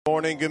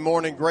Morning, good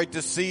morning. Great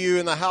to see you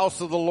in the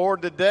house of the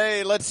Lord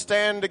today. Let's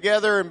stand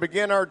together and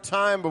begin our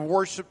time of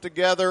worship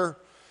together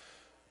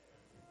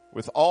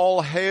with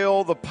all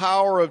hail the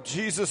power of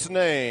Jesus'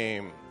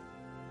 name.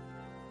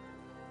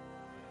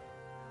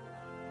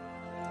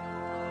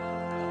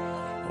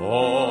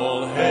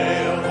 All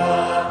hail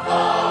the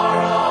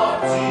power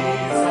of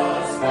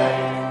Jesus'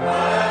 name.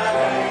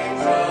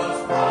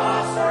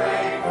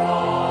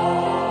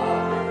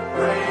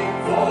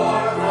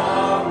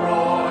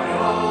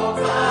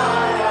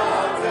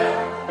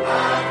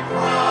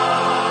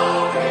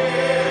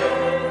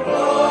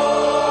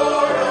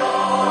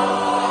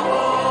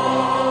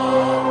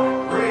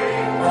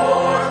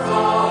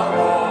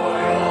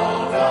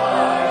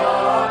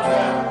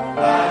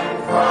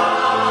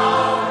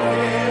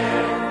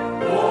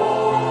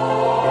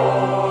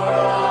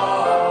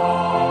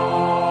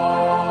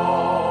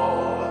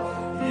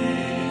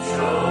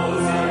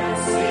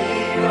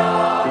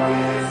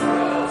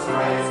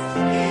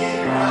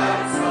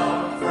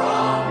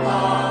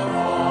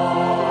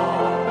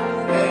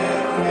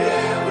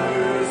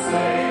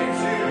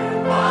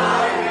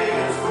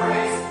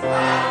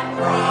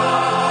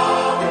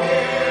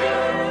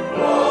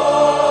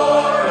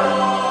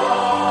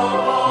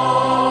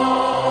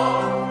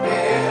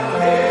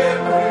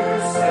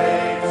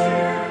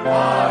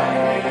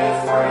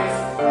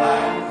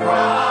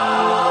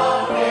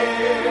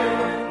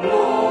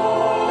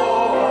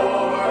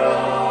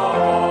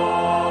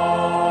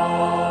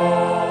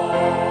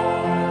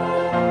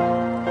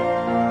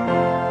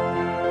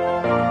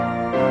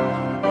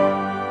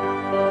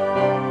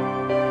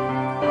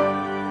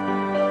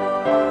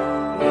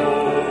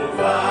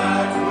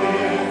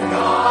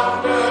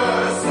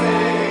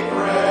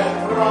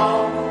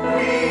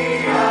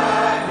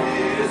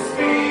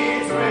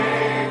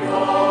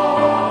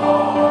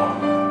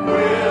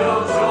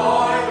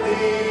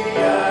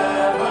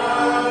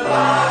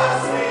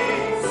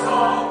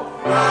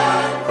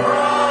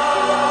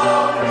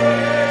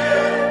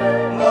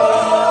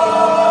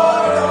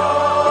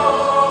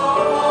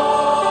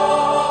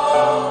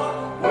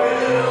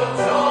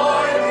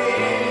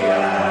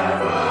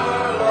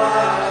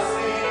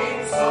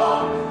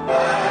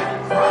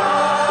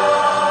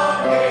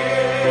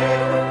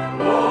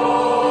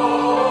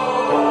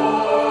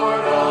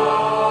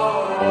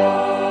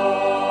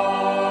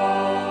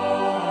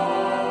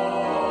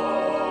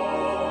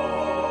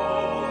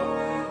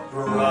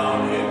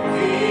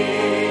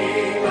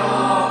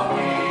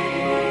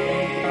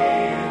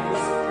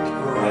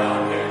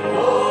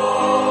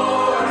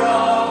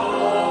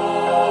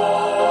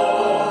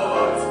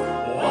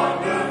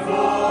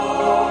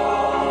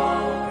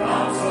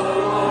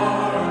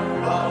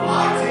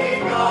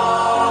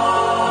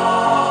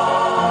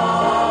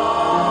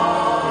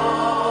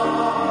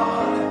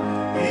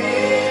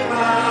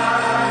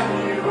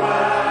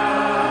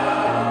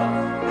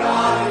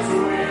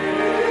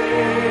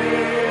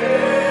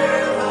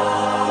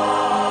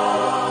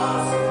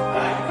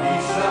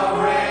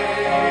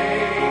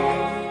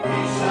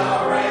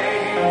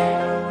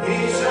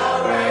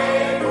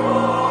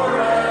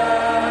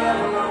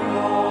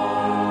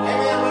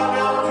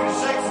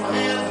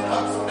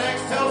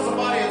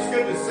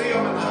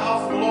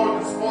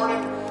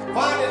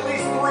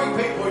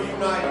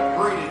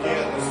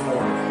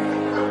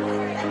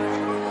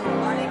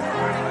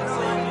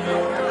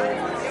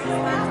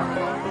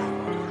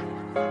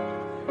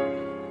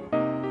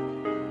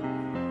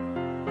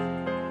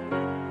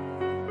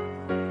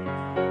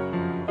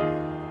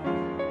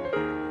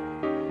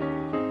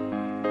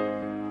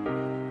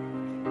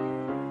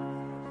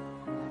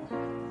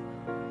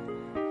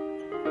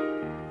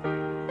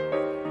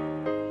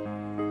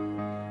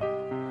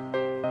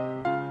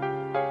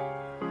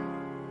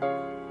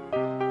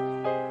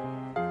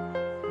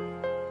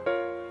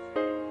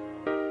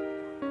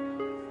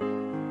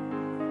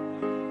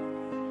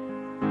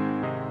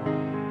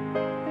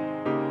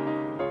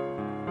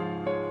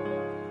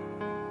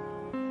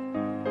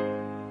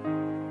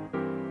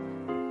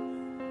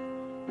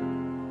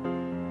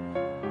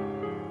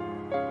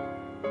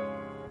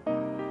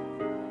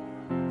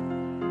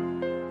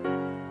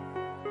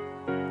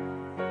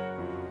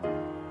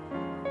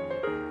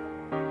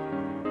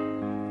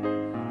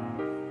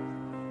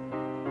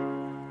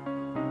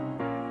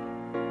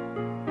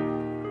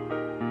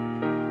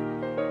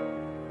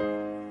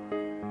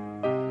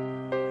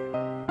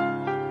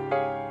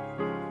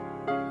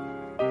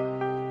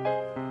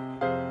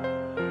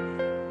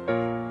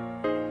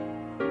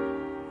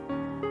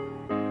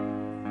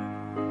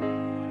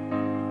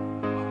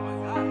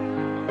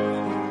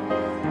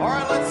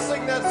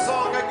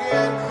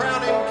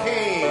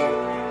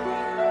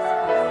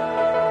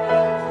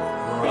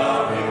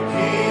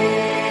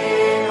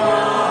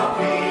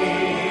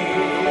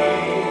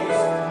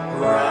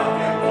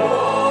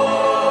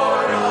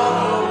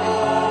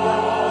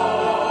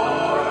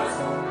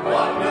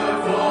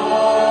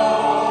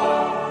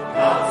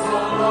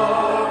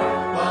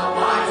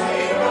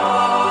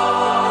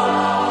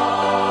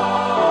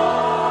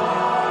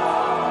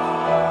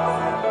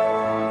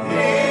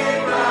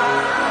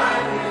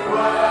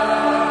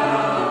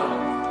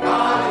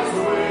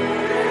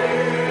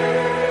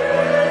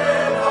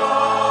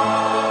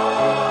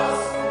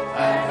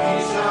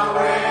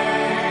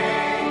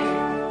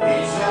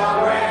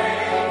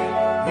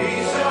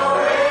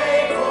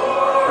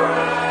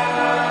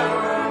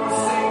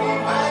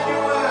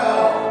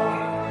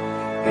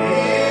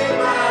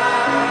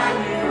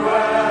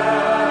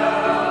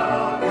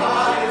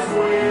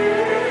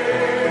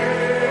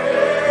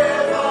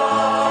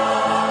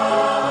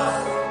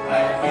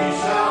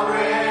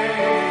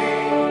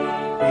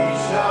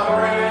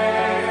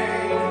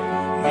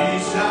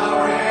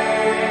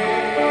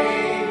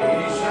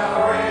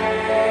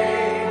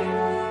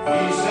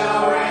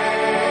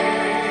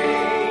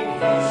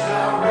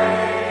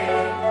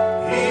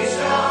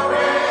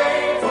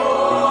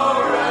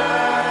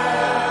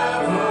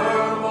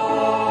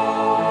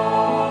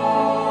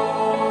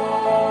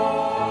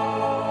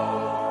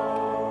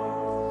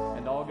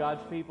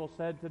 people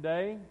said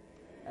today?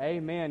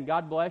 Amen.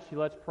 God bless you.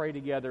 Let's pray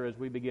together as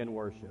we begin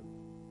worship.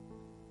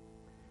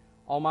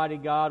 Almighty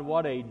God,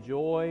 what a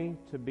joy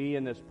to be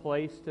in this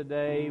place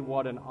today.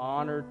 What an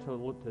honor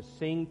to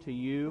sing to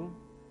you,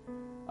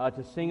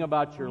 to sing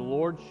about your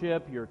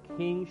lordship, your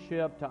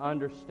kingship, to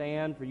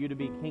understand for you to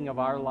be king of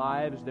our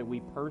lives, that we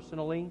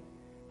personally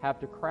have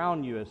to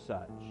crown you as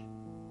such.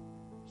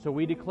 So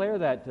we declare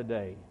that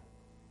today.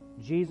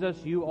 Jesus,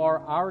 you are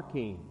our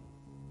King.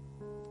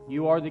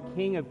 You are the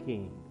King of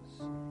kings.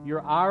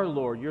 You're our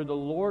Lord. You're the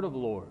Lord of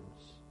lords.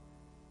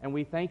 And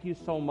we thank you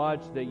so much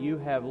that you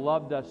have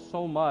loved us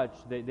so much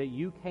that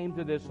you came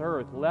to this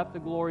earth, left the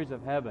glories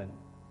of heaven,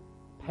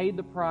 paid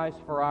the price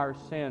for our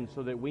sins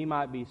so that we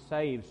might be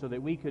saved, so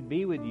that we could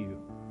be with you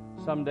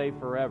someday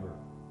forever.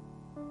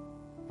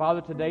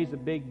 Father, today's a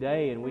big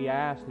day, and we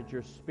ask that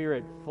your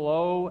Spirit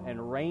flow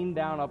and rain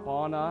down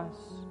upon us.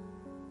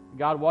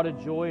 God, what a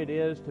joy it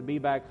is to be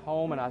back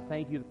home, and I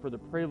thank you for the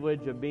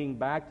privilege of being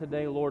back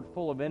today, Lord,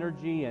 full of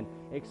energy and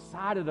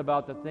excited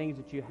about the things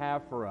that you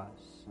have for us.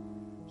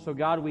 So,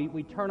 God,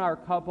 we turn our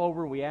cup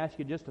over, and we ask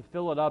you just to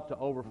fill it up to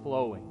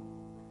overflowing.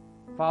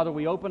 Father,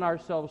 we open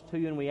ourselves to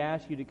you, and we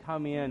ask you to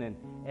come in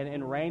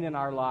and reign in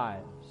our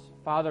lives.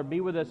 Father,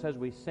 be with us as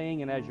we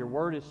sing and as your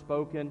word is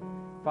spoken.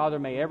 Father,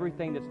 may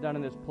everything that's done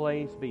in this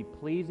place be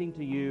pleasing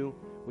to you.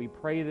 We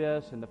pray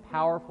this in the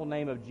powerful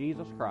name of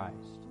Jesus Christ.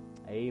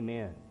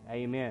 Amen.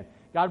 Amen.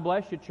 God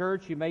bless you,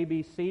 church. You may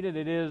be seated.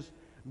 It is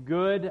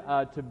good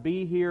to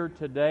be here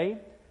today.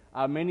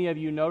 Many of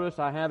you notice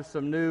I have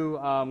some new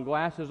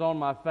glasses on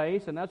my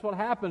face, and that's what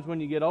happens when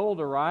you get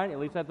older, right? At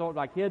least that's what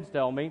my kids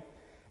tell me.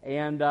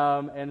 And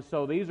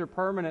so these are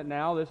permanent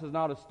now. This is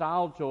not a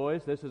style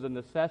choice. This is a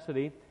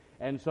necessity.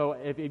 And so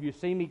if you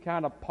see me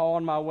kind of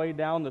pawing my way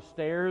down the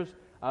stairs,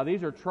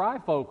 these are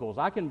trifocals.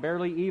 I can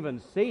barely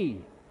even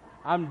see.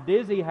 I'm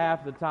dizzy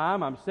half the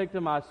time. I'm sick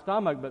to my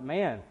stomach, but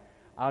man,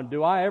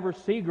 do I ever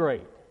see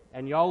great?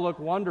 And y'all look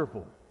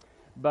wonderful.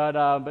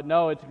 But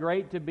no, it's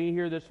great to be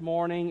here this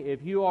morning.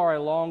 If you are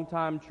a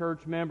longtime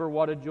church member,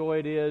 what a joy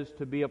it is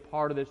to be a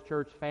part of this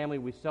church family.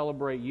 We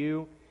celebrate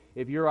you.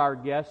 If you're our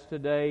guest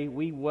today,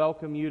 we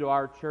welcome you to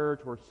our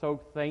church. We're so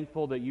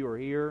thankful that you are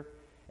here.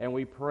 And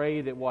we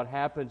pray that what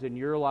happens in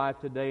your life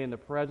today in the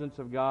presence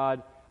of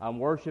God,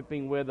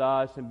 worshiping with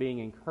us and being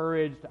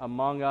encouraged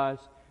among us,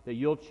 that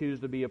you'll choose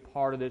to be a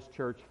part of this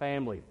church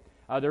family.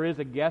 There is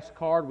a guest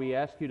card. We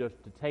ask you to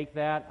take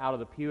that out of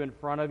the pew in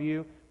front of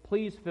you.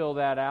 Please fill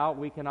that out.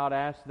 We cannot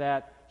ask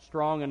that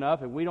strong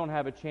enough. If we don't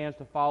have a chance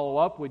to follow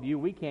up with you,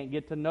 we can't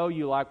get to know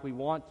you like we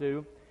want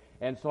to.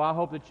 And so I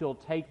hope that you'll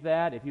take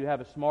that. If you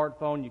have a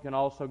smartphone, you can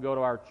also go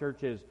to our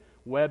church's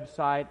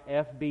website,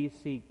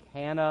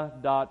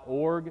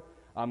 fbccana.org.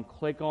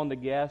 Click on the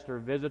guest or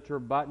visitor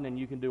button, and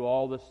you can do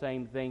all the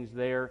same things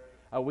there.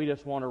 We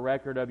just want a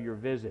record of your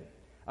visit.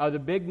 The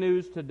big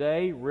news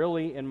today,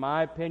 really, in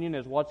my opinion,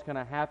 is what's going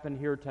to happen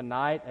here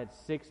tonight at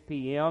 6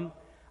 p.m.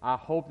 I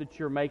hope that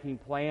you're making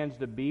plans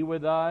to be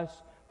with us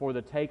for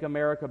the Take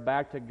America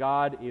Back to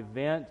God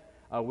event.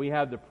 We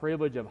have the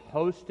privilege of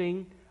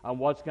hosting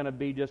what's going to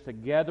be just a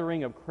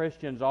gathering of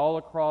Christians all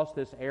across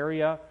this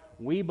area.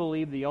 We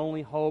believe the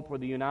only hope for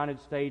the United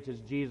States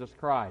is Jesus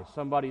Christ.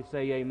 Somebody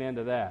say amen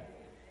to that.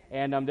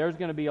 And there's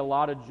going to be a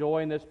lot of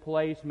joy in this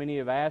place. Many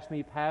have asked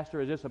me,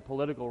 Pastor, is this a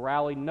political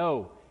rally?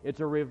 No, it's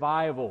a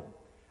revival.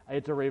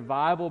 It's a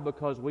revival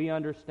because we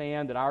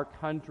understand that our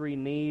country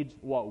needs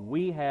what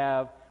we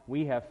have.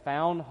 We have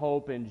found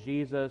hope in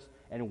Jesus,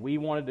 and we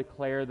want to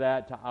declare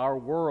that to our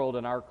world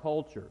and our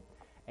culture.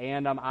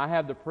 And I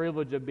have the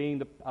privilege of being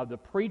the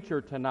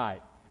preacher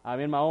tonight. I'm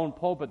in my own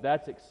pulpit.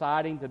 That's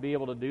exciting to be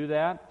able to do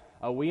that.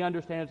 We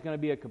understand it's going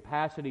to be a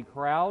capacity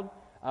crowd.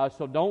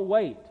 So don't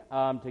wait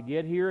to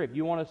get here. If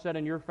you want to sit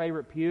in your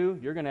favorite pew,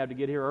 you're going to have to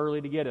get here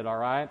early to get it, all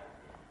right?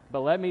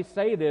 But let me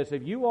say this.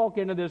 If you walk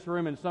into this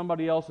room and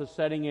somebody else is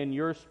sitting in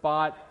your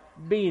spot,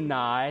 be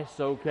nice,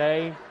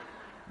 okay?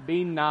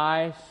 Be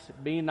nice,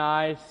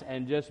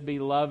 and just be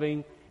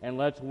loving, and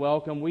let's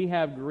welcome. We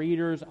have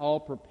greeters all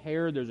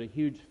prepared. There's a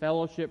huge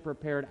fellowship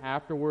prepared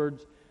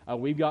afterwards.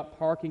 We've got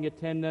parking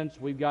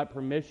attendants. We've got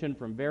permission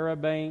from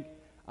Verabank.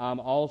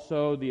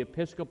 Also, the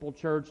Episcopal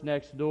Church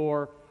next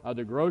door,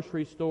 the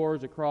grocery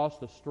stores across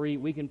the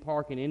street. We can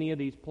park in any of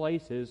these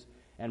places,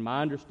 and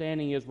my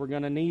understanding is we're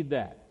going to need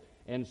that.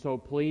 And so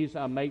please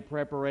make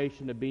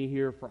preparation to be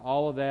here for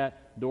all of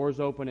that. Doors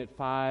open at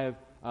 5.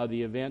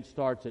 The event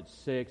starts at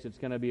 6. It's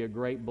going to be a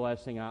great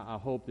blessing. I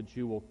hope that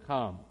you will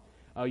come.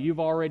 You've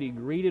already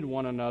greeted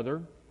one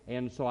another,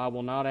 and so I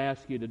will not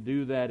ask you to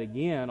do that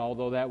again,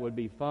 although that would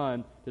be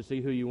fun to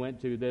see who you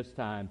went to this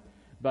time.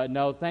 But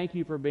no, thank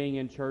you for being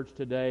in church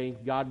today.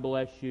 God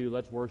bless you.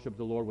 Let's worship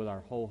the Lord with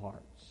our whole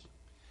hearts.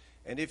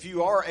 And if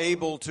you are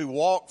able to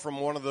walk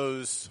from one of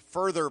those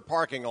further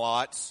parking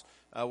lots,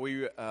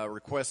 we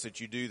request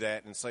that you do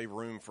that and save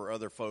room for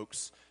other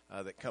folks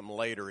that come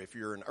later if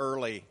you're an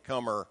early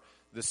comer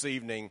this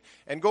evening.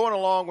 And going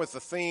along with the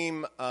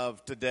theme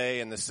of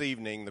today and this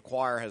evening, the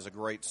choir has a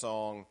great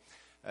song.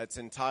 It's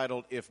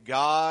entitled, If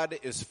God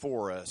is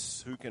For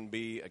Us, Who Can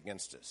Be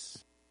Against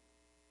Us?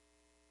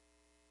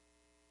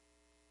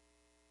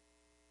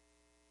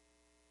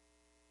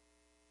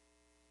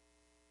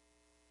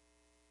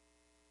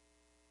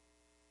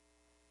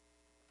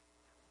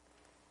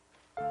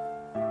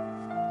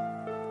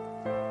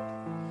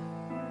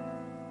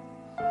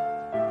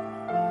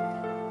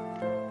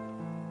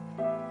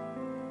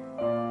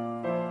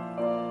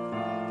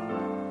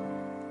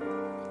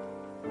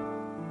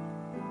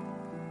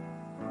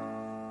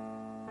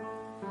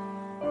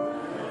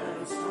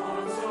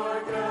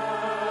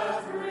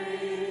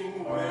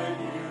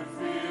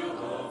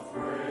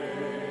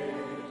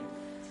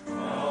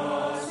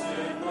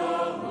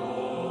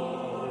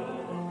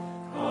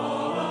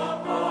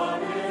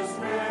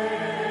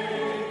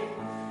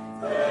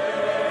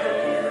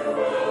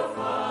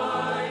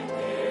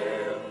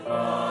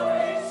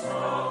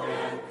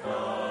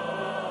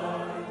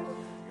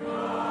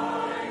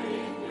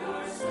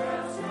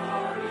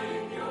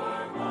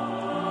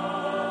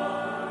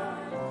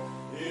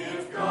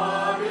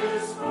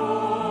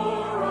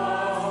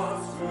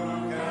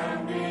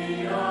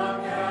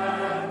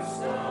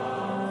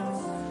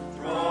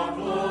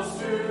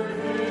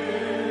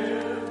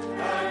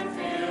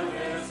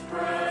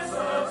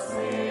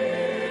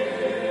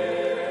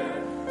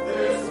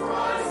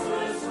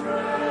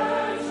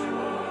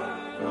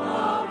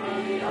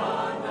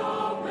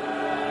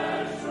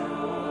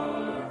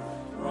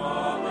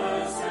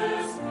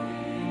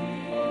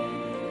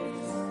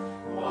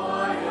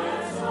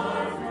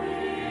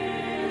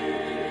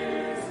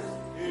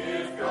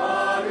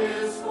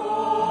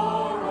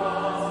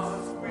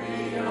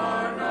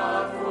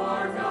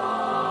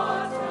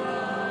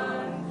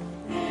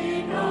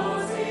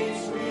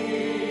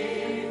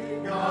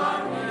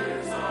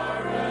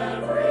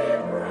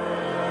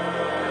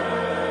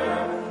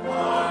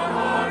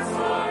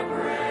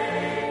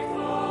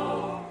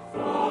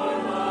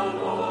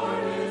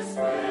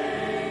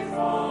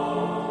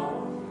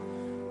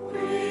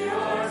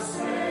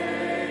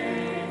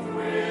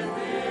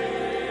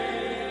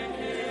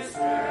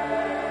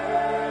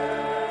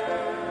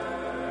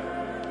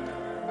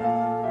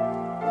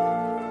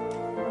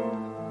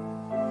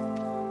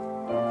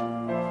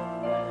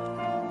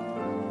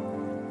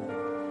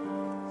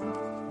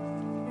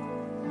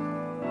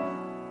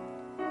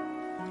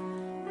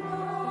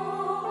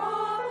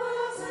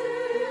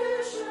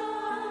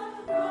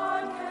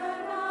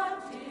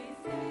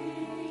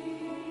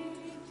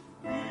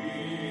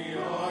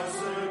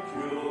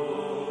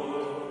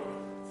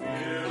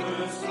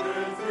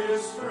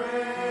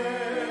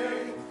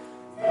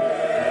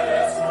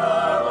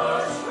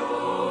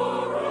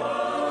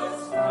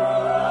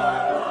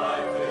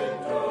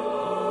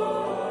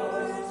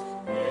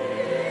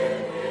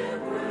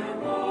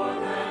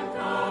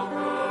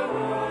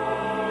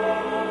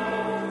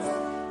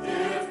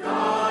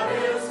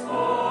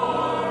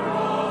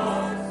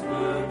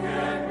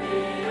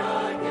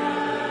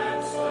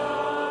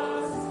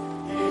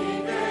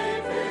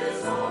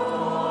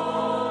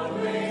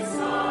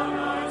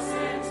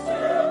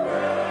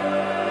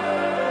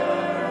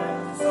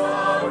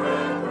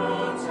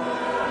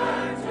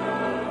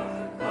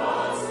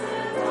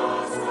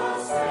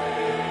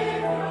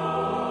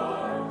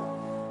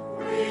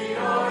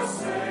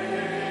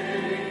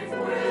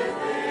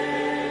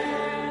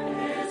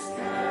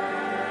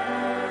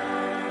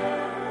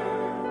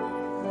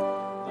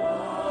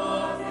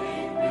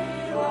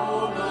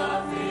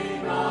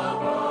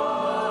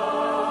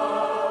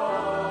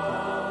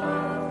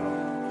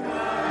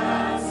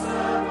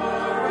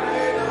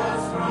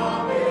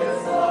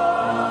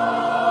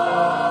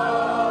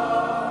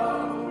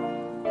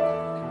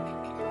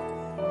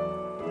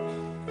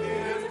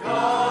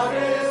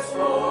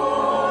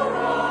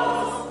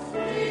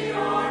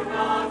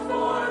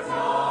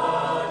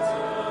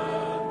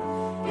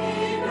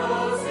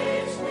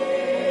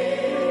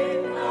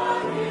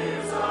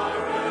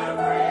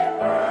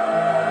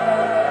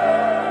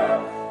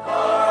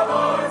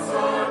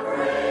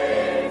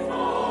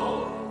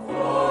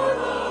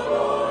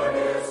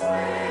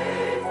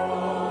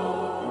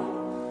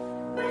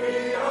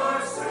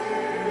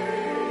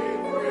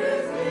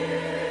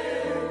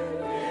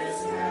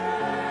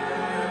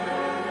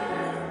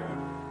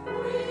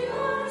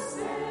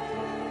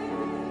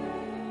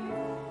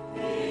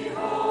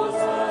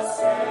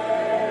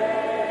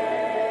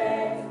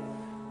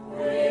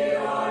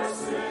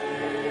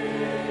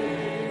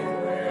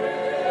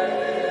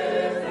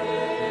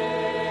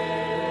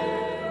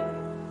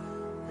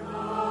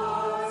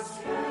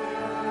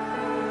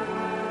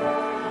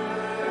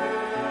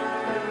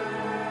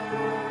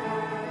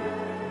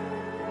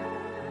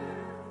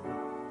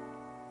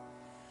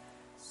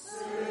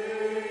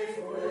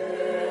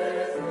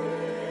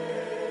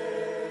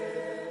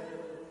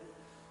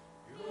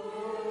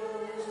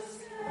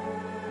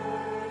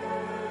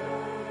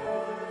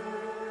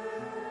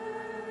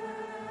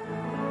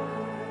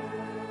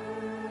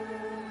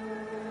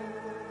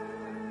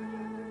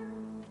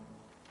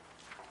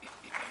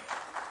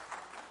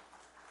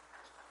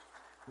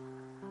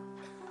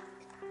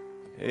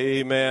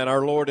 Amen.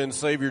 Our Lord and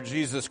Savior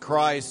Jesus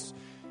Christ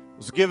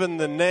was given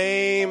the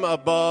name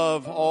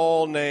above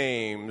all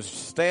names.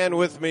 Stand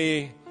with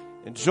me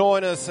and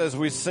join us as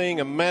we sing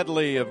a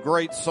medley of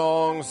great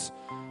songs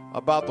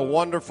about the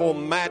wonderful,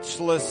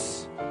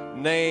 matchless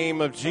name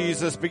of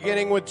Jesus,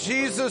 beginning with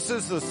Jesus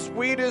is the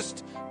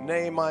sweetest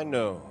name I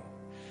know.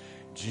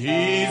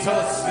 Jesus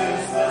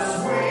is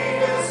the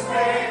sweetest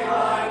name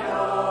I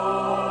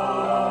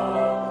know,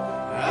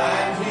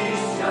 and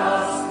He's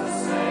just the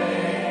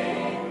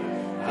same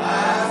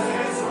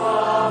as His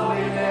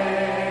lovely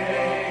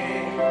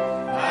name,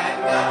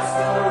 and that's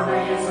the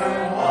reason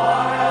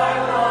why I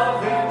love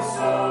Him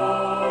so.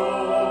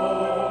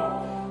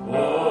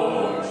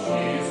 Oh,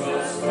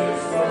 Jesus is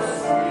the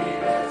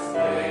sweetest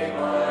name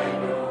I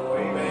know.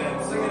 Amen.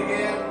 Sing it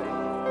again.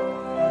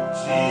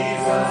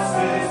 Jesus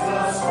is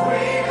the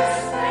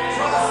sweetest.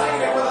 Try to sing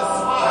it with a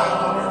smile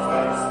on your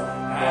face.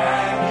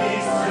 And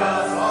He's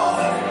just all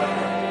the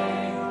same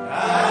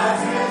as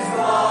His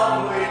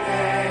lovely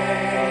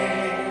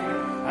name.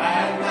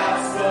 And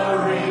that's the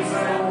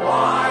reason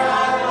why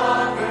I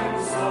love Him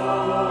so.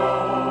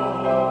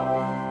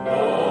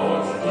 Oh,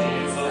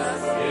 Jesus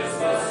is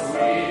the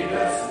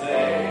sweetest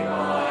name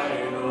I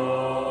know.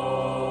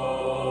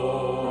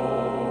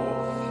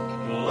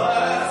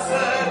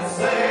 Blessed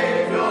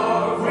Savior,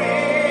 we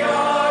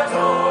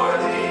adore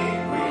Thee.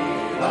 We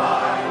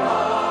Thy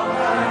love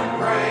and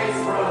praise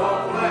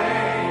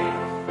proclaim.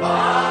 Thou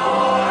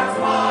art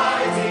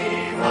mighty,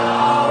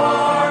 Thou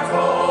art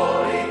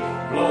holy.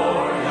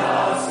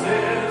 Glorious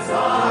is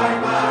Thy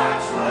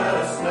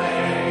matchless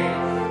name.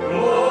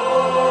 Glorious,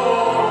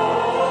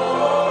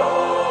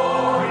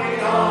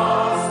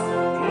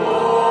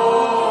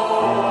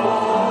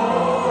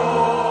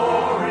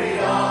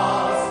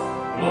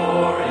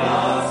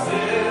 glorious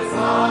is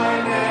Thy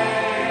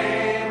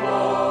name, O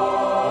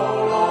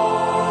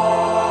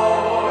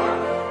Lord.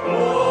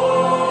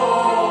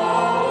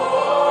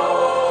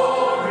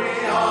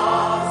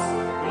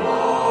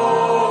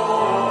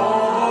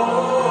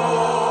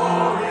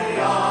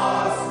 Glorious,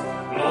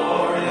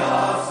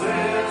 glorious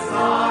is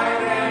Thy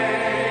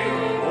name,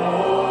 O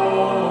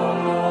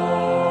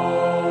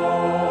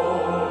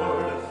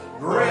Lord.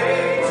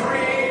 Great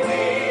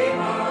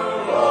Redeemer,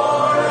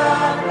 Lord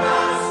and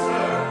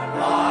Master,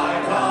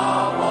 light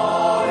of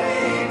all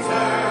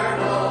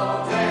eternal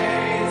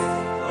days,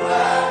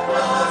 let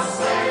the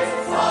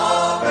saints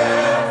of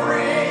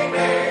every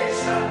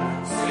nation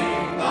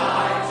sing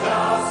Thy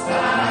just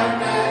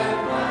and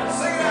endless.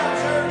 Sing it out,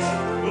 church.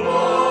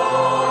 Glorious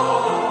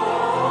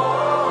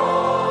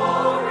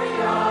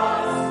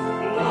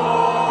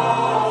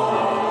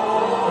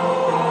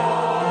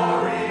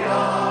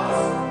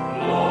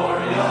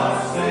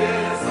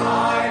is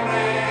Thy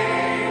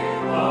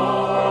name,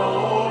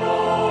 O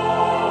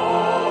Lord.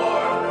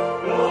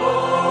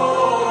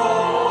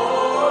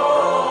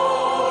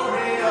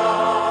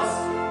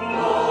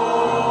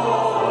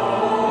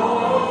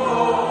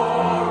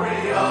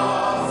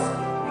 Glorious,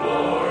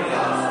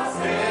 glorious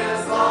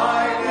is Thy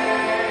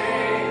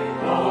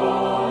name, O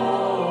Lord.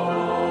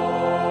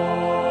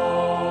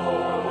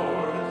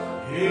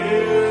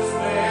 His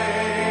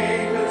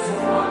name is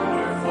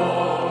wonderful.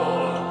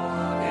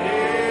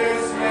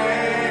 His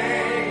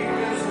name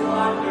is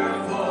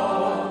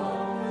wonderful.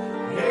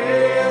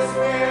 His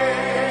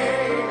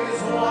name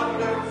is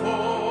wonderful.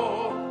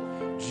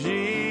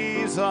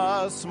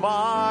 Jesus,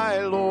 my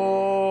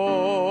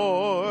Lord,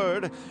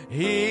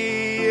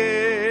 He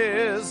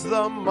is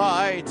the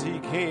mighty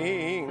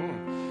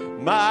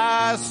King,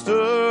 Master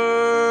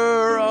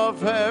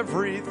of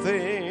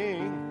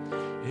everything.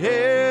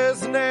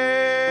 His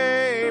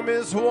name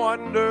is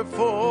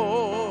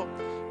wonderful.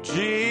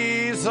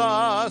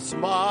 Jesus,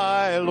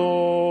 my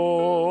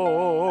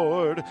Lord,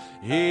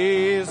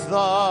 He's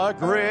the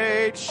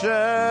great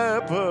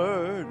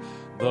shepherd,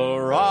 the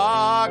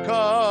rock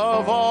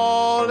of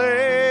all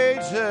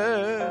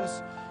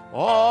ages.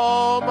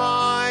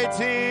 Almighty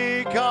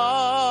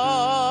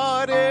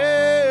God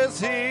is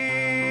He.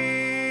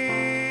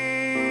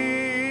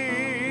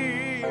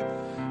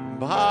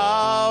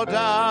 Bow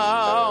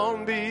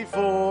down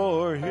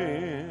before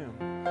Him,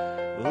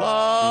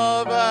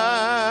 love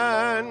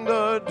and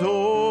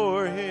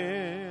adore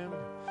Him.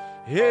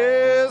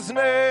 His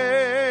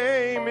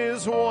name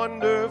is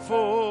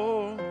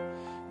wonderful.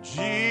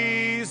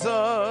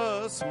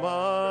 Jesus,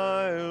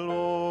 my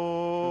Lord.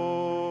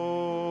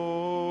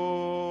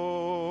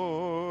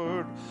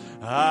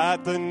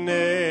 At the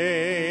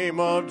name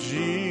of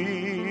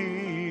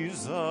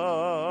Jesus,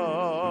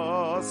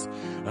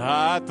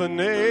 at the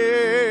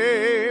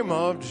name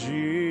of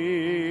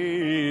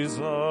Jesus,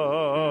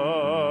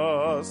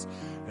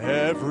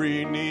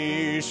 every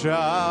knee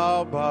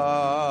shall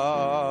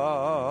bow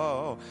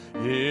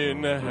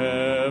in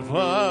heaven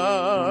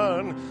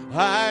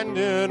and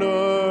in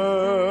earth.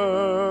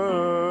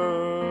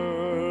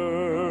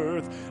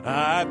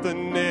 At the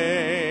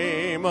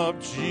name of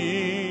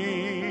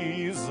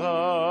Jesus,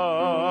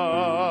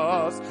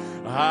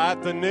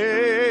 at the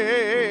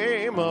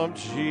name of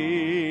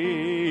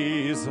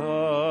Jesus,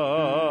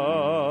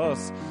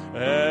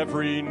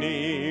 every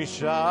knee shall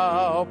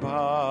shall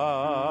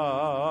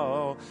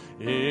bow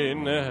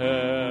in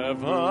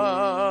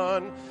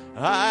heaven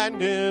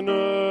and in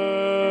earth,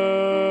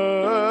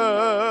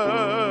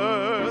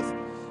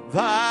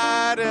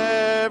 that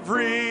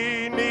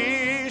every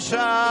knee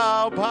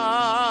shall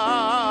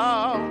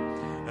bow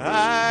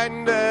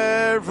and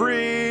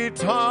every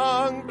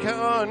tongue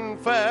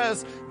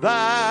confess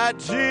that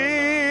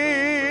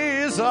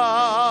Jesus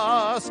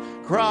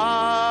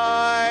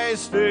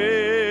Christ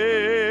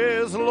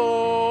is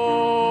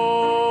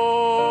Lord,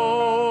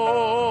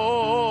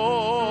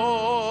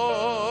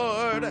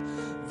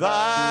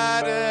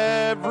 that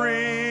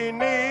every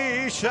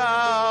knee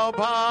shall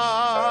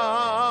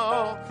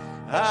bow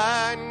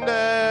and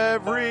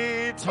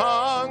every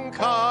tongue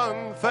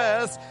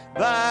confess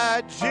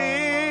that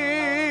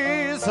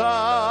Jesus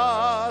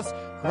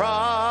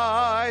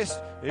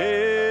Christ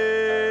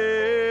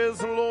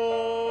is Lord.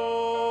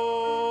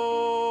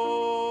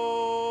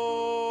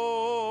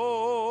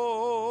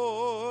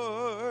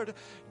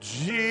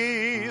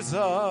 Jesus,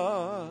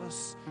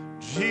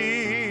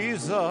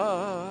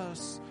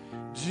 Jesus,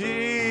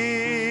 Jesus.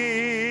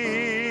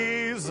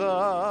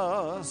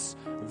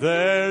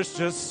 There's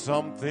just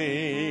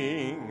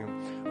something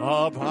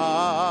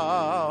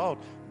about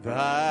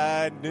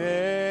that name.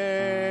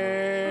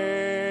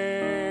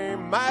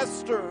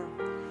 Master,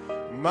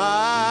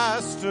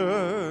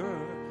 Master,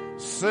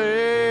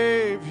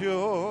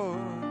 Savior,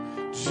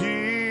 Jesus,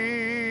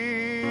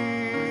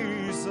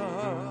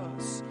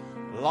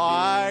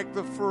 like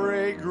the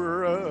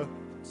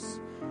fragrance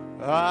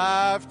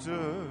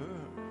after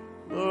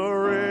the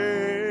rain.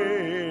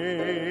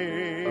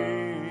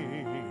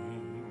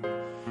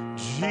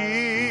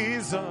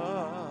 Jesus,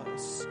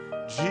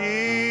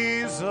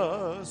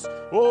 Jesus,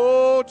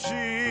 oh Jesus,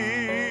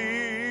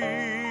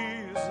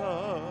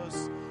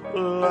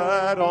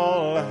 let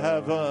all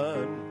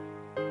heaven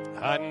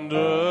and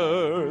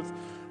earth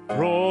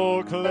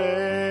proclaim.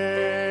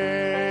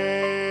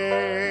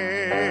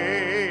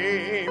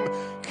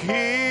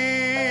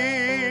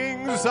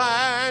 Kings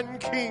and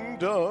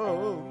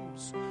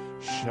kingdoms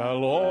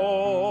shall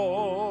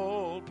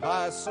all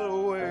pass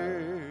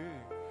away,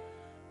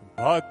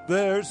 but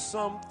there's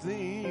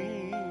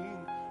something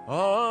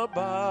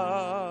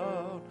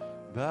about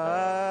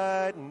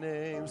that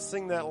name.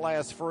 Sing that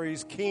last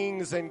phrase.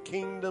 Kings and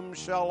kingdoms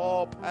shall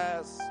all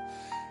pass.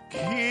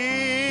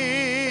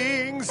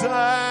 Kings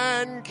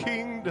and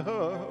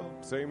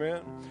kingdoms,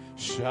 amen,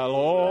 shall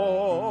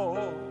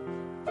all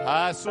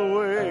pass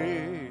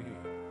away,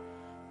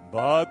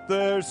 but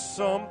there's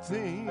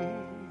something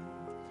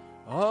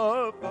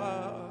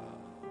about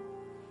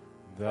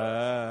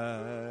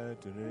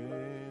that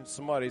name.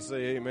 Somebody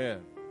say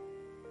amen.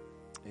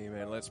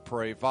 Amen. Let's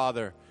pray.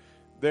 Father,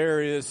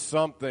 there is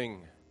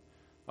something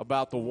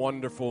about the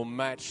wonderful,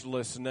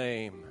 matchless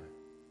name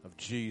of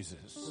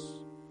Jesus.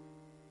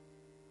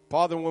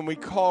 Father, when we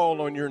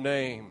call on your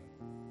name,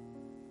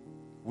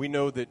 we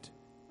know that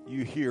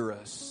you hear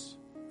us.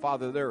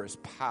 Father, there is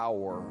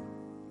power,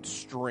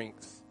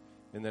 strength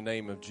in the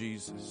name of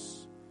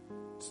Jesus.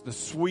 It's the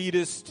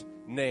sweetest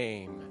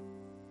name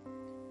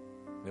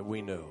that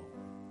we know.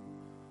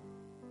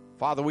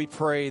 Father, we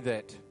pray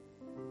that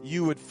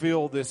you would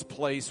fill this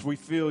place. We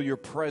feel your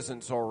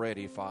presence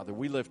already, Father.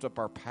 We lift up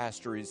our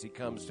pastor as he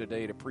comes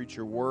today to preach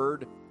your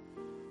word.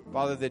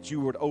 Father, that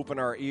you would open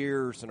our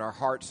ears and our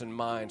hearts and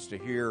minds to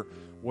hear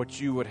what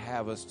you would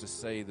have us to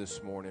say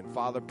this morning.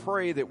 Father,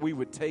 pray that we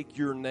would take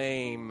your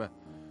name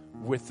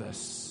with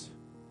us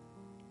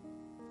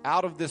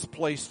out of this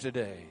place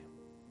today,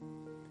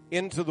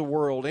 into the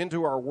world,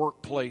 into our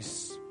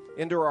workplace,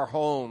 into our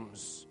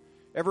homes,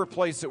 every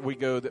place that we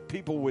go, that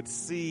people would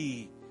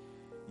see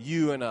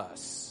you and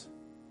us.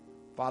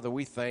 Father,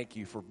 we thank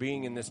you for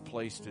being in this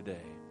place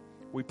today.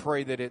 We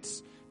pray that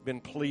it's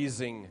been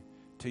pleasing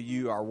to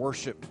you, our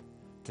worship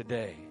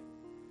today.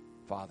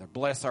 Father,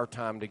 bless our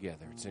time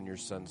together. It's in your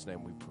Son's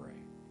name we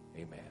pray.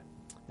 Amen.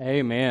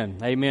 Amen.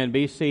 Amen.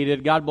 Be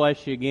seated. God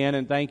bless you again,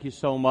 and thank you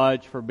so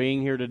much for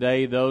being here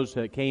today. Those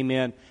that came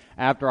in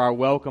after our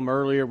welcome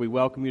earlier, we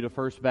welcome you to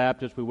First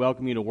Baptist. We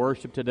welcome you to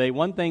worship today.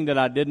 One thing that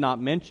I did not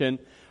mention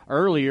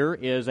earlier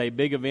is a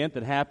big event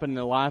that happened in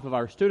the life of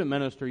our student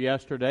minister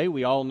yesterday.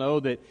 We all know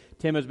that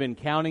Tim has been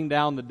counting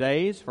down the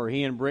days for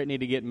he and Brittany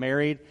to get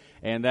married,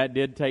 and that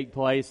did take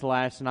place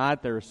last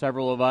night. There were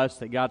several of us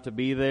that got to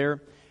be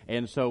there,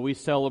 and so we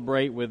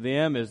celebrate with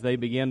them as they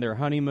begin their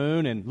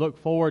honeymoon and look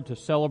forward to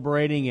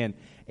celebrating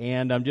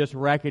and I'm just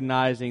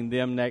recognizing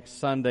them next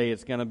Sunday.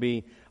 It's going to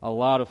be a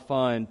lot of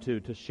fun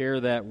to share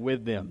that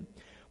with them.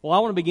 Well, I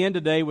want to begin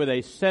today with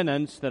a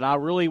sentence that I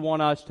really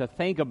want us to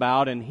think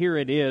about, and here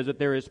it is, that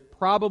there is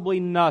probably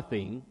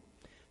nothing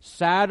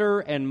sadder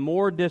and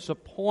more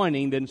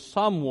disappointing than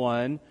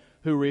someone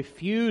who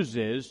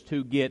refuses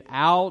to get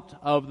out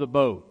of the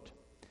boat.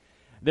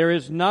 There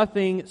is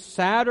nothing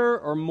sadder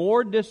or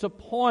more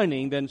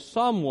disappointing than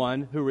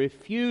someone who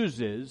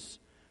refuses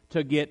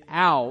to get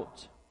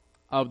out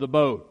of the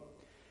boat.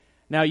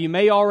 Now, you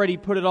may already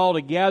put it all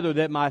together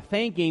that my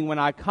thinking when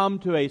I come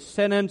to a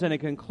sentence and a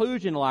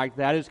conclusion like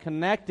that is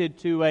connected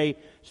to a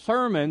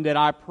sermon that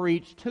I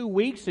preached 2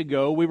 weeks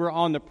ago. We were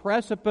on the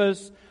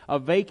precipice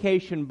of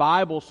Vacation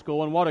Bible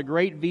School, and what a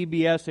great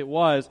VBS it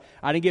was.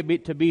 I didn't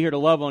get to be here to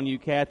love on you,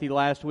 Kathy,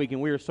 last week, and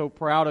we are so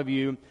proud of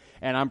you,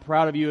 and I'm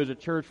proud of you as a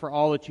church for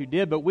all that you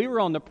did. But we were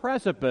on the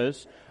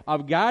precipice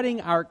of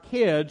guiding our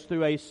kids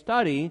through a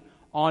study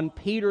on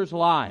Peter's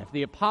life.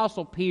 The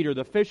Apostle Peter,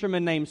 the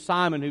fisherman named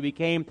Simon, who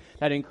became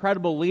that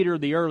incredible leader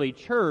of the early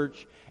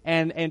church.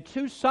 And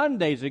 2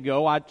 Sundays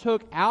ago, I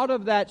took out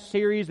of that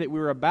series that we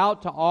were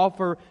about to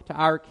offer to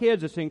our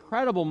kids this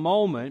incredible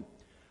moment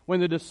when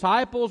the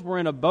disciples were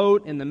in a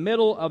boat in the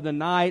middle of the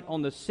night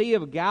on the Sea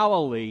of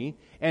Galilee,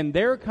 and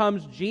there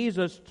comes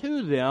Jesus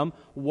to them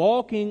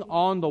walking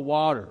on the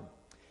water.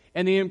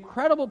 And the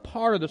incredible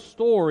part of the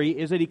story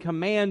is that He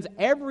commands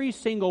every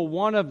single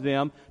one of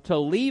them to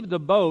leave the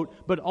boat,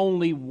 but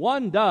only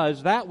one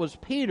does. That was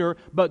Peter,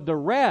 but the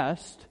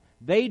rest,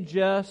 they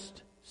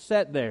just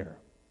sat there.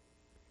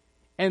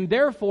 And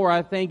therefore,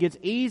 I think it's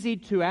easy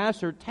to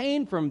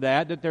ascertain from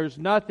that there's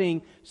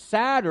nothing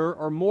sadder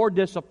or more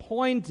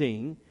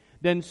disappointing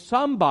than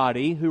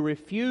somebody who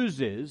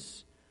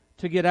refuses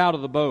to get out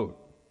of the boat.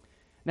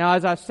 Now,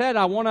 as I said,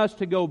 I want us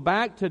to go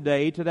back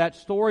today to that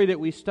story that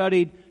we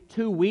studied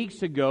 2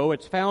 weeks ago.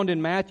 It's found in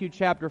Matthew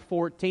chapter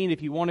 14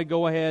 if you want to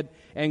go ahead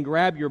and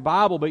grab your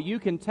Bible. But you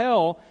can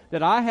tell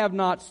that I have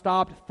not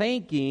stopped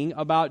thinking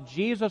about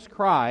Jesus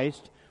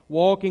Christ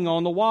walking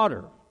on the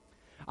water.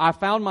 I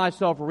found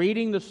myself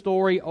reading the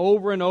story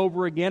over and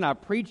over again. I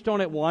preached on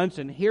it once,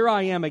 and here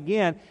I am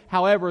again.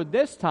 However,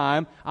 this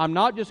time, I'm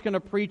not just going to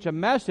preach a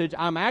message.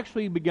 I'm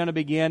actually going to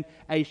begin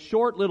a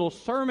short little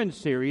sermon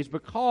series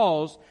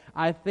because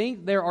I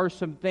think there are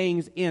some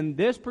things in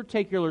this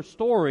particular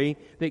story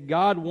that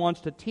God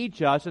wants to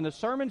teach us. And the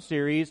sermon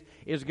series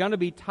is going to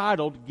be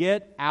titled,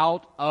 Get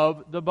Out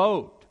of the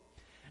Boat.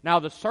 Now,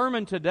 the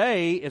sermon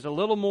today is a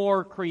little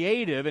more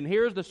creative, and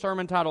here's the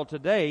sermon title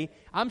today.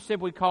 I'm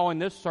simply calling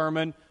this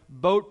sermon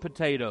Boat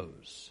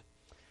Potatoes.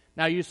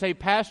 Now, you say,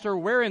 Pastor,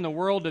 where in the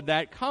world did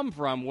that come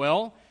from?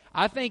 Well,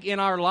 I think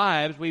in our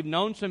lives we've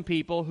known some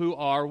people who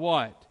are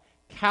what?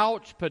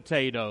 Couch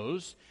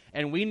potatoes.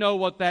 And we know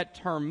what that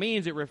term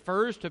means. It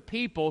refers to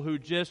people who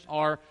just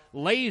are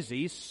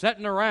lazy,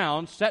 sitting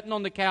around, sitting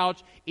on the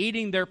couch,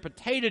 eating their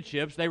potato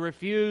chips. They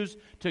refuse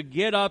to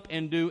get up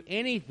and do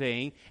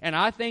anything. And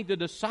I think the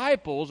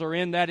disciples are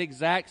in that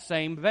exact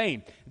same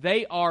vein.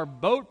 They are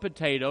boat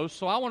potatoes.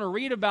 So I want to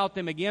read about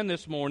them again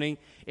this morning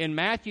in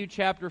Matthew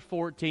chapter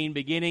 14,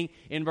 beginning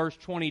in verse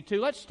 22.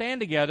 Let's stand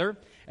together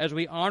as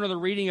we honor the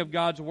reading of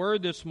God's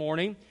Word this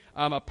morning.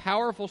 A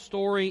powerful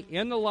story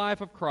in the life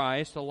of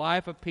Christ, the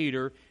life of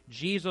Peter,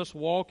 Jesus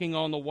walking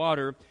on the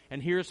water,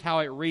 and here's how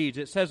it reads.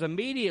 It says,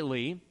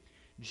 immediately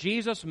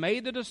Jesus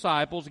made the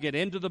disciples get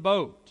into the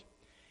boat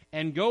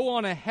and go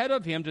on ahead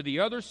of him to the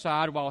other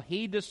side while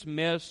he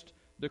dismissed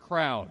the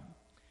crowd.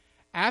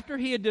 After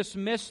he had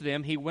dismissed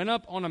them, he went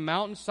up on a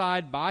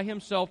mountainside by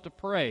himself to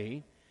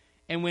pray,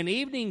 and when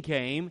evening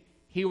came,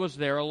 he was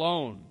there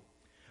alone.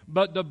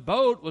 But the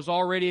boat was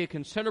already a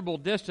considerable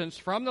distance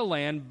from the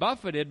land,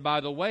 buffeted by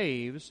the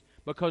waves,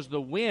 because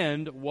the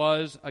wind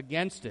was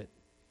against it.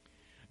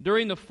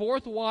 During the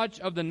 4th watch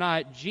of the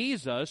night,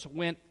 Jesus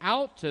went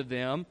out to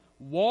them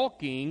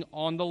walking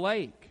on the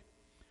lake.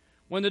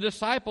 When the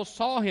disciples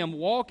saw him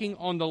walking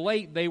on the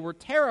lake, they were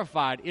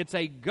terrified. It's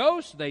a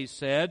ghost, they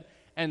said,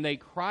 and they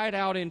cried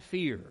out in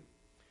fear.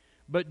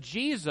 But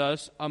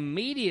Jesus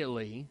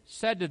immediately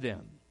said to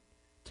them,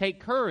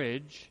 take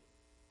courage,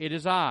 it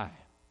is I.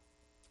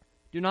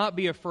 Do not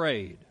be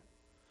afraid.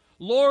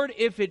 Lord,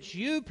 if it's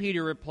you,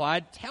 Peter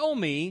replied, tell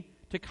me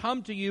to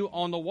come to you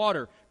on the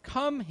water.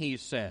 Come, he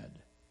said.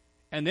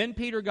 And then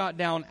Peter got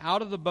down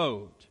out of the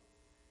boat.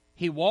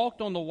 He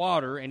walked on the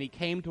water, and he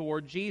came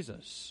toward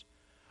Jesus.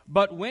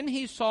 But when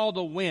he saw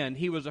the wind,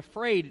 he was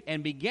afraid,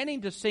 and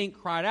beginning to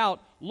sink, cried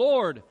out,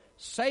 Lord,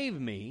 save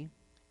me.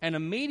 And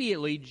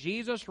immediately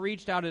Jesus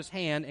reached out his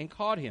hand and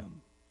caught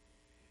him.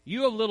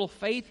 You of little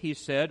faith, he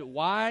said,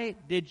 why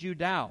did you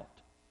doubt?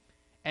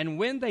 And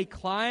when they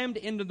climbed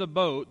into the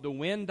boat, the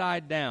wind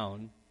died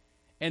down,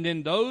 and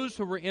then those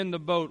who were in the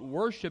boat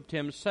worshipped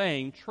him,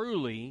 saying,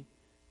 truly,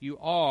 you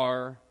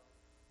are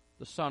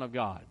the Son of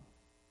God.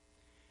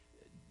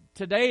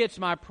 Today it's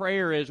my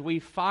prayer as we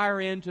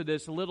fire into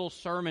this little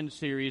sermon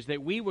series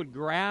that we would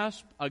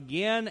grasp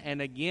again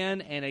and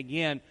again and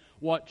again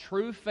what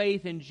true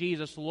faith in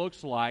Jesus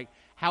looks like,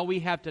 how we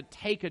have to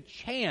take a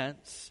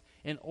chance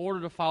in order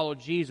to follow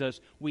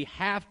Jesus. We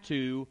have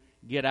to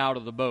get out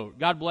of the boat.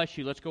 God bless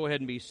you. Let's go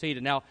ahead and be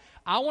seated. Now,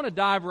 I want to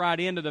dive right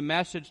into the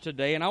message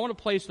today, and I want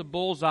to place the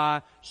bullseye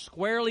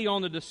squarely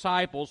on the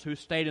disciples who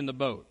stayed in the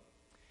boat.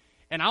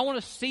 And I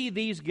want to see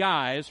these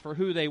guys for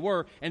who they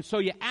were. And so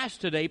you ask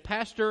today,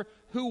 Pastor,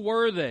 who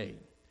were they?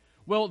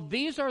 Well,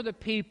 these are the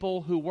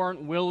people who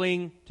weren't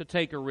willing to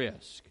take a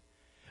risk.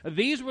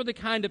 These were the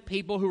kind of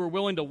people who were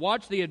willing to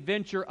watch the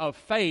adventure of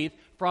faith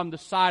from the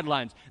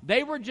sidelines.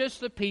 They were just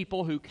the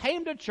people who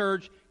came to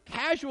church,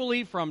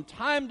 casually from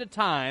time to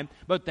time,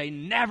 but they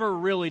never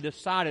really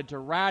decided to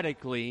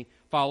radically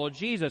follow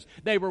Jesus.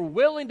 They were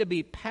willing to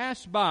be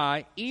passed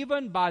by,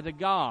 even by the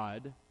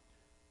God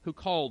who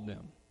called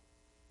them.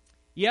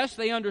 Yes,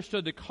 they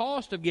understood the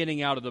cost of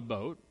getting out of the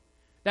boat.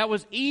 That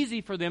was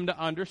easy for them to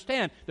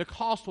understand. The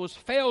cost was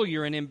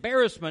failure and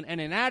embarrassment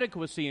and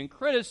inadequacy and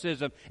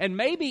criticism and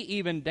maybe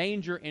even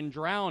danger in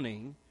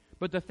drowning.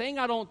 But the thing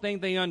I don't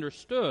think they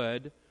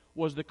understood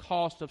was the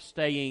cost of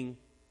staying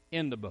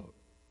in the boat.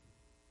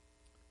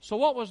 So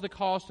what was the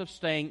cost of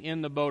staying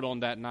in the boat on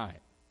that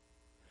night?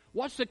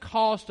 What's the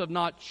cost of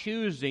not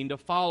choosing to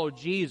follow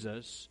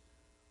Jesus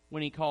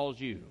when He calls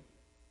you?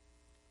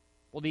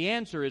 Well, the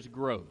answer is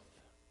growth.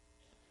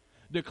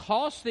 The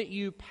cost that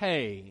you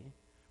pay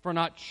for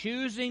not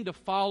choosing to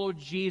follow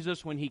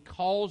Jesus when He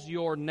calls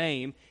your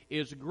name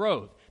is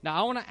growth. Now,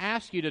 I want to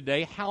ask you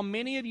today, how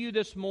many of you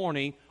this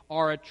morning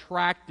are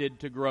attracted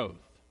to growth?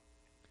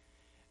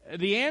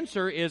 The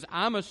answer is,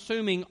 I'm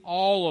assuming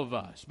all of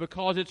us,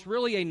 because it's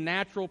really a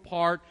natural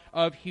part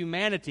of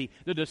humanity.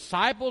 The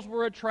disciples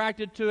were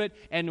attracted to it,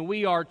 and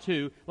we are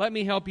too. Let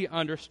me help you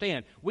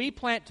understand. We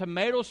plant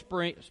tomato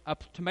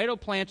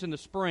plants in the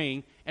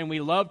spring, and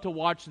we love to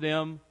watch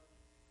them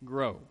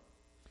grow.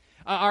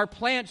 Our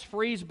plants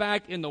freeze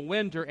back in the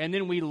winter, and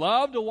then we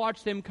love to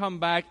watch them come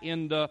back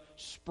in the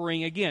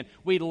spring again.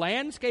 We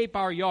landscape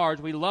our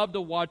yards. We love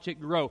to watch it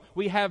grow.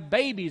 We have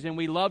babies, and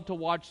we love to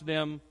watch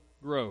them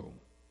grow.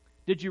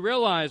 Did you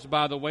realize,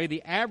 by the way,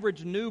 the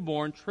average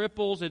newborn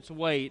triples its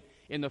weight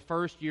in the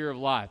first year of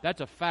life?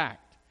 That's a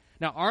fact.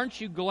 Now, aren't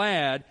you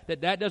glad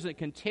that that doesn't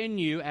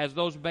continue as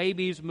those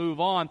babies move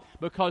on?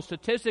 Because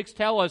statistics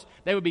tell us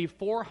they would be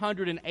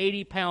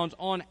 480 pounds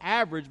on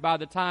average by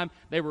the time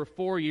they were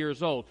 4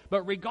 years old.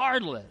 But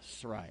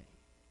regardless, right,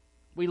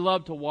 we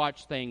love to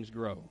watch things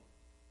grow.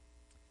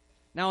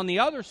 Now, on the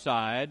other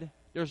side,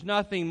 there's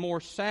nothing more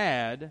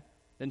sad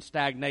than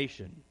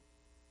stagnation.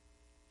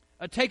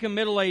 Take a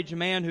middle-aged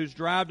man whose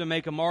drive to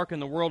make a mark in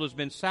the world has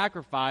been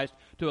sacrificed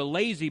to a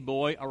lazy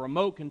boy, a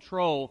remote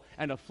control,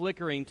 and a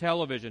flickering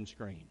television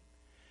screen.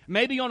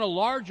 Maybe on a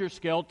larger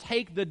scale,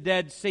 take the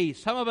Dead Sea.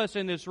 Some of us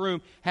in this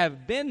room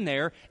have been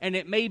there, and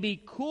it may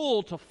be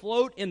cool to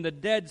float in the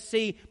Dead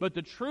Sea, but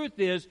the truth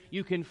is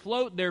you can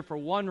float there for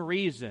one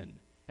reason,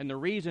 and the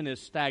reason is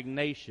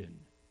stagnation.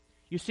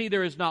 You see,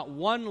 there is not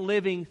one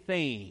living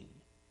thing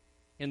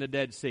in the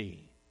Dead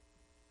Sea.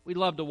 We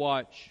love to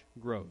watch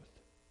growth.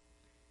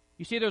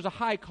 You see, there's a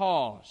high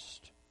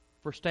cost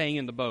for staying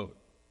in the boat.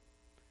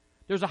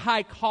 There's a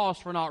high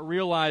cost for not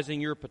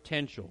realizing your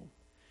potential.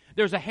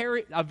 There's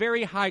a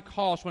very high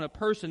cost when a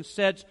person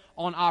sets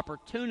on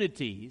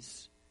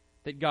opportunities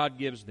that God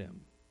gives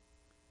them.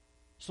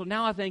 So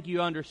now I think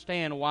you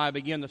understand why I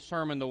begin the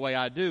sermon the way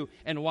I do,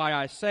 and why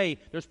I say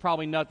there's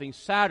probably nothing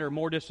sadder,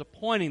 more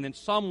disappointing than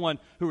someone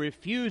who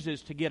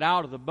refuses to get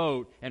out of the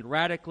boat and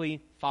radically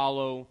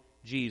follow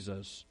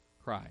Jesus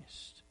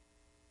Christ.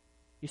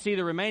 You see,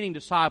 the remaining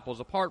disciples,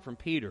 apart from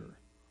Peter,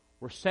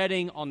 were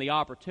setting on the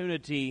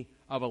opportunity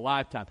of a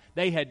lifetime.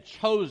 They had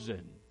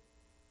chosen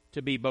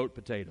to be boat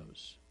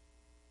potatoes.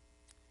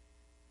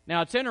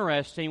 Now, it's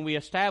interesting. We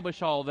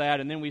establish all that,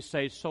 and then we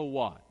say, so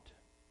what?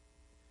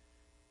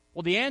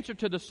 Well, the answer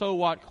to the so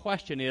what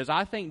question is,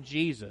 I think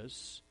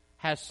Jesus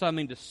has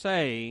something to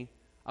say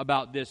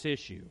about this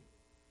issue.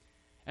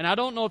 And I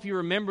don't know if you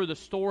remember the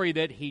story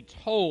that He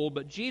told,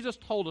 but Jesus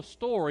told a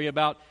story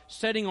about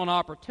setting on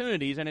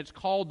opportunities, and it's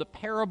called the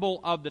parable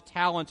of the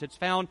talents. It's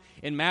found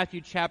in Matthew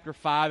chapter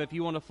 5. If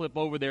you want to flip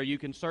over there, you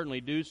can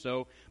certainly do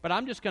so. But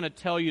I'm just going to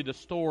tell you the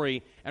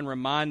story and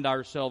remind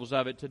ourselves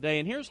of it today.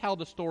 And here's how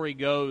the story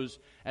goes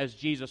as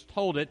Jesus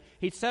told it.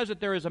 He says that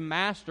there is a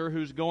master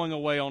who's going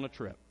away on a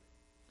trip.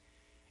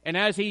 And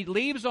as he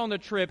leaves on the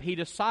trip, he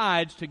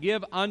decides to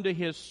give unto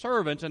his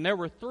servants, and there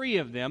were 3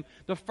 of them.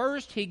 The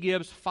first he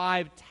gives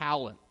 5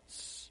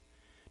 talents.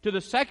 To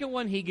the second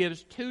one he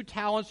gives 2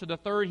 talents. To the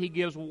third he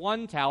gives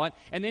 1 talent.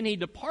 And then he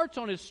departs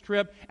on his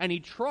trip, and he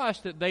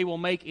trusts that they will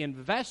make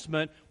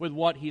investment with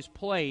what he's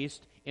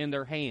placed in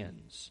their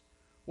hands.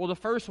 Well, the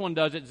first one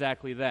does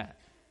exactly that.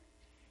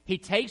 He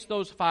takes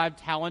those 5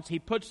 talents, he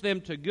puts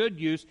them to good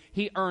use,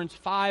 he earns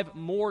 5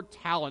 more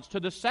talents. To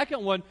the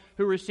second one,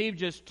 who received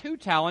just 2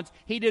 talents,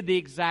 he did the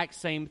exact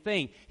same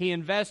thing. He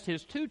invests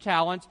his 2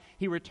 talents,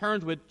 he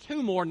returns with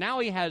 2 more, now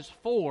he has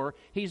 4,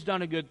 he's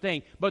done a good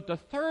thing. But the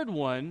third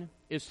one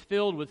is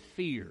filled with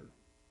fear.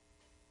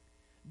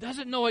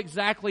 Doesn't know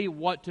exactly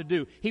what to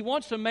do. He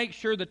wants to make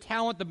sure the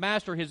talent the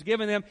master has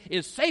given him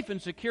is safe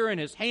and secure in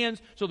his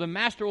hands, so the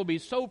master will be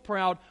so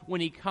proud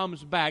when he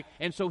comes back.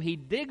 And so he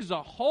digs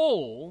a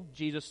hole,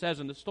 Jesus says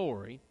in the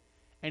story,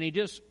 and he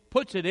just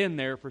puts it in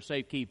there for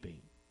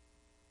safekeeping.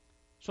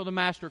 So the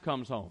master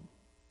comes home.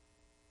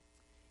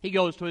 He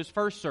goes to his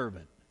first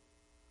servant.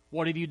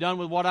 What have you done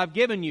with what I've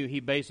given you? He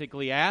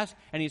basically asks.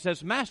 And he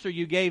says, Master,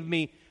 you gave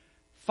me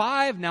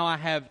 5, now I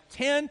have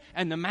 10,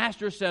 and the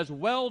master says,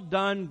 well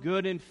done,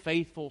 good and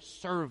faithful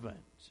servant.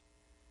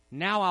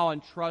 Now I'll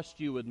entrust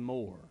you with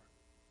more.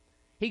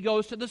 He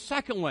goes to the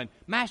second one.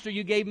 Master,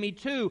 you gave me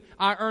 2.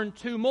 I earned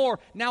 2 more.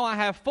 Now I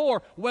have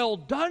 4. Well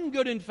done,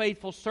 good and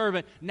faithful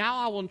servant. Now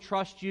I will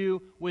entrust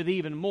you with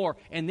even more.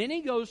 And then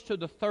he goes to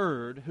the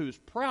third, who's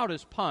proud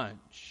as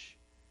punch,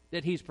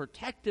 that he's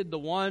protected the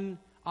one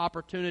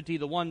opportunity,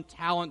 the one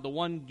talent, the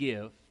one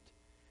gift.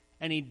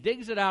 And he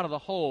digs it out of the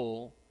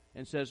hole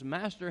and says,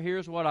 Master,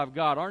 here's what I've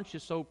got. Aren't you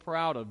so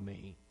proud of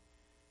me?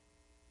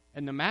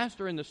 And the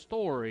master in the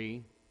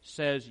story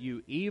says,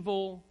 you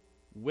evil,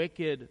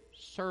 wicked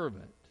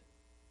servant.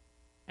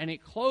 And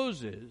it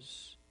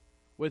closes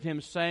with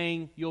him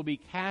saying, you'll be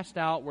cast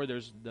out where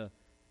there's the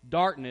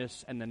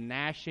darkness and the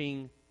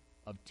gnashing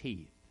of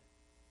teeth.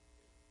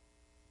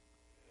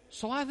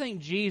 So I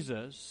think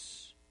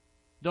Jesus,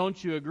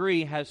 don't you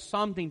agree, has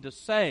something to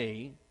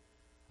say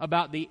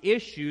about the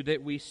issue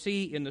that we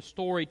see in the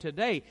story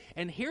today.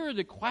 And here are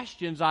the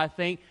questions, I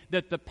think,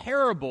 that the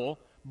parable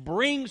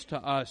brings to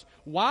us.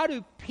 Why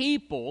do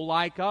people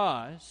like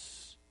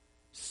us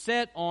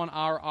sit on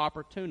our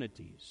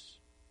opportunities?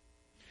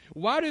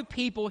 Why do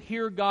people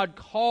hear God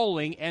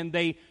calling and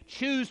they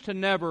choose to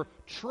never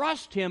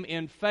trust Him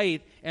in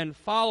faith and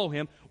follow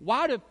Him?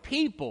 Why do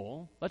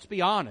people, let's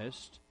be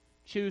honest,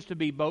 choose to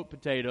be boat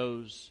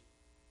potatoes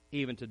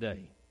even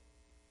today?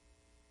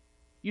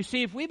 You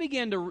see, if we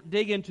begin to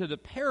dig into the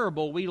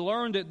parable, we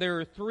learn that there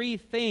are 3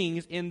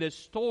 things in this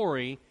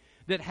story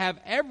that have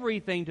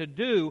everything to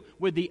do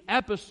with the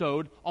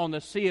episode on the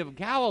Sea of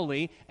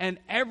Galilee and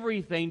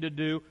everything to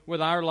do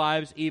with our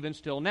lives even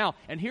still now.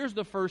 And here's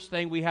the first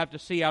thing we have to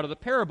see out of the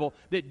parable,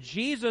 that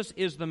Jesus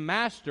is the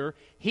master.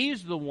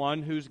 He's the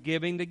one who's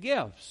giving the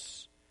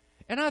gifts.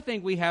 And I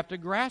think we have to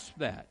grasp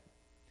that.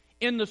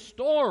 In the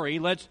story,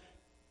 let's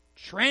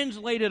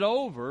translate it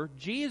over,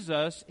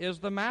 Jesus is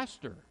the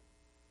master.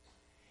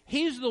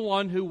 He's the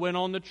one who went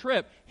on the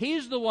trip.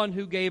 He's the one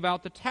who gave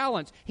out the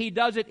talents. He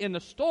does it in the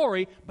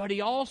story, but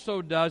He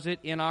also does it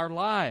in our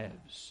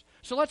lives.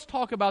 So let's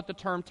talk about the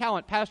term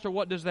talent. Pastor,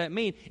 what does that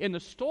mean? In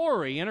the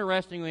story,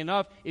 interestingly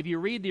enough, if you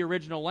read the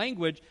original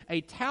language,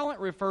 a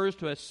talent refers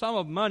to a sum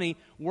of money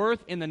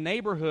worth in the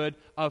neighborhood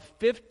of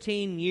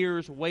 15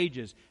 years'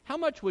 wages. How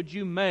much would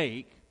you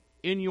make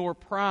in your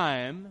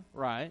prime,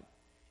 right,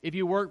 if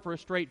you worked for a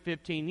straight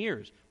 15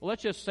 years? Well,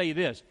 let's just say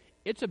this.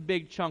 It's a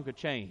big chunk of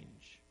change.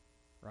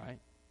 Right?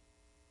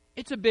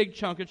 It's a big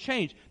chunk of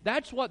change.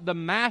 That's what the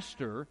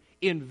master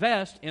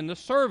invests in the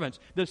servants.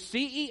 The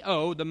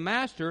CEO, the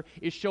master,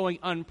 is showing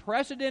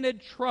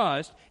unprecedented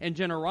trust and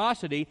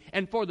generosity,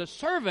 and for the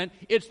servant,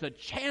 it's the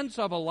chance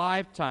of a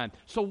lifetime.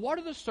 So what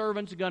are the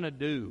servants going to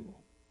do?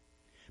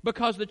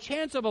 Because the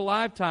chance of a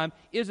lifetime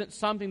isn't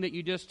something that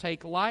you just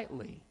take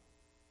lightly.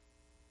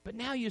 But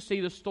now you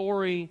see the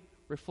story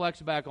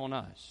reflects back on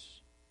us.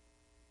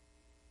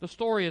 The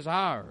story is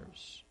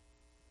ours.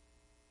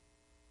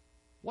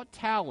 What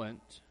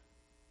talent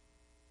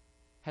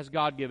has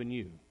God given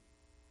you?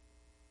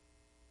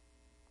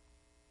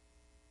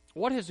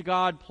 What has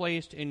God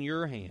placed in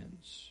your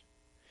hands?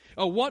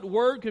 What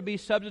word could be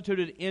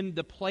substituted in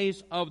the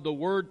place of the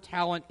word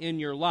talent in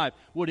your life?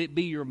 Would it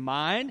be your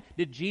mind?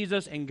 Did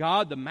Jesus and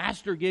God, the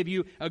Master, give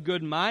you a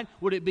good mind?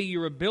 Would it be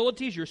your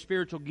abilities, your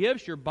spiritual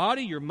gifts, your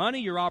body, your money,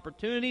 your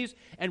opportunities?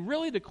 And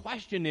really the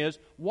question is,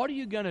 what are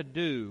you going to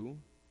do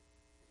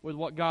with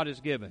what God has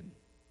given?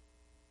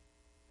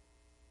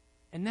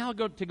 And now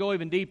to go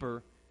even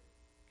deeper,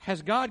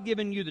 has God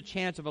given you the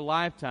chance of a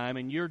lifetime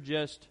and you're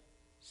just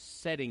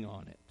sitting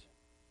on it?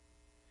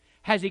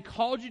 Has He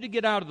called you to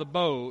get out of the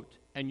boat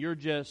and you're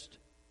just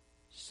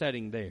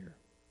sitting there?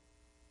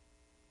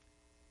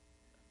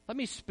 Let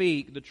me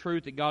speak the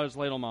truth that God has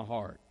laid on my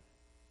heart.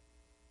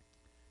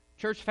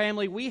 Church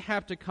family, we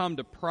have to come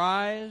to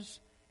prize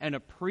and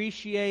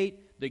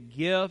appreciate the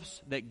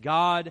gifts that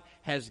God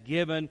has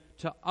given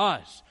to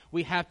us.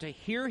 We have to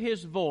hear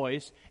His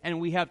voice and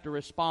we have to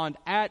respond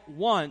at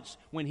once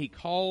when He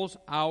calls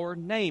our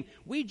name.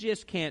 We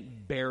just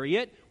can't bury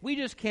it. We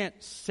just can't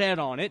sit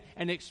on it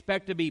and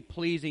expect to be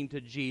pleasing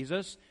to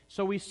Jesus.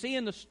 So we see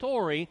in the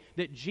story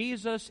that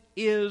Jesus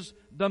is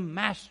the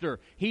master.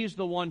 He's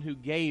the one who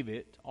gave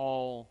it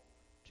all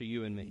to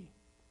you and me.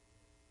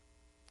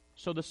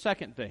 So the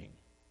second thing,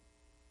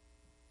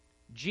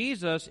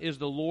 Jesus is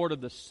the Lord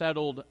of the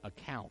settled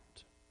account.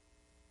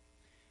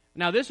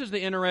 Now, this is the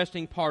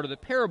interesting part of the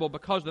parable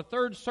because the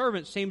third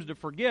servant seems to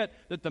forget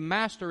that the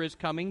master is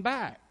coming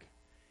back.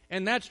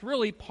 And that's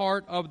really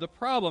part of the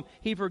problem.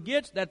 He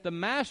forgets that the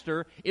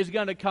master is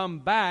going to come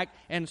back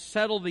and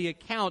settle the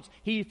accounts.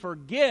 He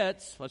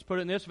forgets, let's put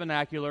it in this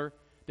vernacular,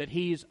 that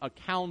he's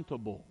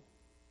accountable.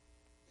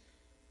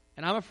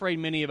 And I'm afraid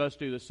many of us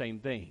do the same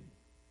thing.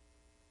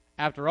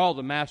 After all,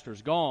 the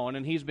master's gone,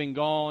 and he's been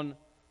gone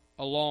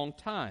a long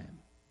time.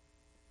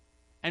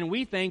 And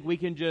we think we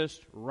can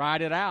just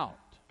ride it out.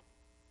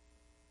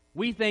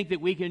 We think that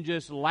we can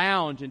just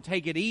lounge and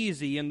take it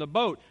easy in the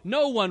boat.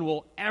 No one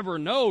will ever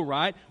know,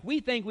 right? We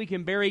think we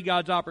can bury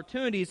God's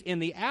opportunities in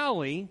the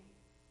alley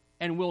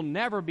and we'll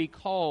never be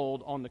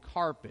called on the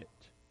carpet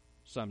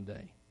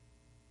someday.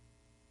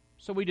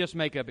 So we just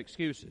make up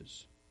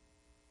excuses.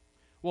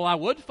 Well, I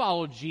would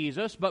follow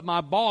Jesus, but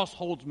my boss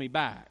holds me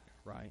back,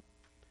 right?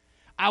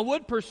 I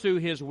would pursue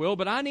His will,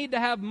 but I need to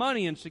have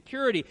money and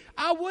security.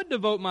 I would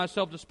devote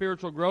myself to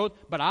spiritual growth,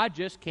 but I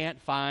just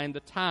can't find the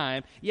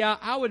time. Yeah,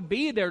 I would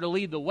be there to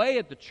lead the way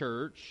at the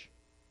church,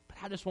 but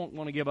I just won't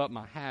want to give up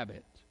my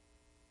habit.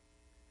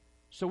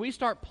 So we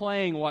start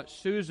playing what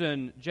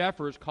Susan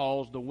Jeffers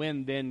calls the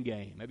win-then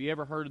game. Have you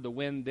ever heard of the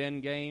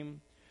win-then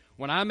game?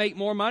 When I make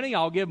more money,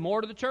 I'll give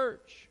more to the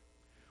church.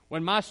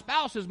 When my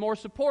spouse is more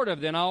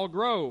supportive, then I'll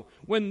grow.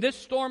 When this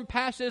storm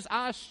passes,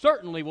 I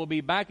certainly will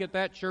be back at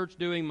that church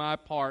doing my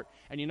part.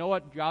 And you know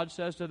what God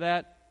says to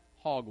that?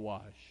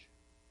 Hogwash.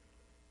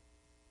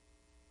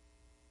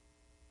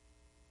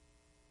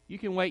 You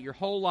can wait your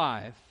whole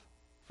life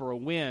for a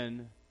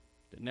win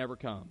that never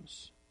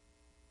comes.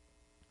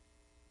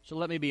 So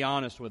let me be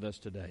honest with us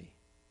today.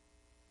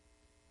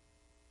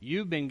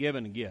 You've been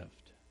given a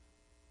gift.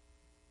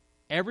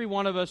 Every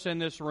one of us in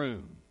this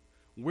room,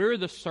 we're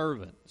the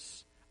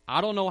servants. I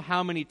don't know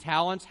how many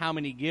talents, how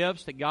many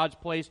gifts that God's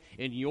placed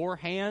in your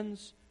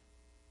hands,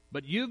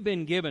 but you've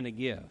been given a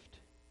gift.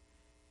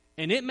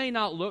 And it may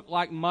not look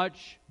like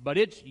much, but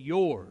it's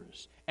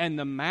yours. And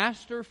the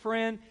Master,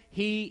 friend,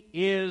 He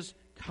is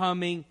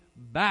coming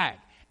back.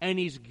 And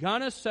He's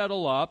going to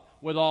settle up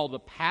with all the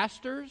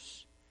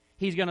pastors.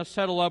 He's going to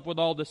settle up with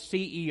all the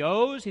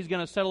CEOs. He's going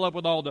to settle up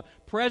with all the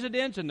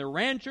presidents and the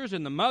ranchers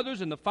and the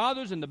mothers and the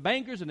fathers and the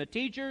bankers and the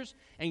teachers.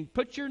 And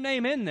put your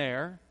name in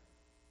there.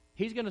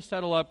 He's going to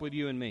settle up with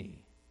you and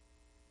me.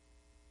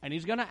 And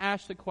He's going to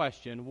ask the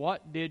question,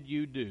 what did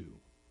you do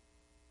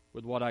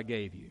with what I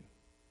gave you?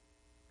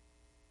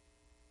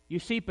 You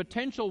see,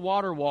 potential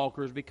water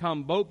walkers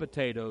become boat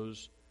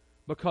potatoes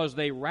because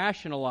they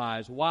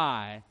rationalize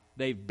why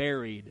they've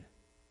buried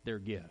their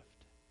gift.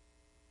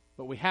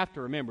 But we have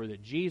to remember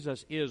that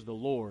Jesus is the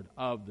Lord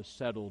of the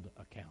settled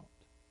account.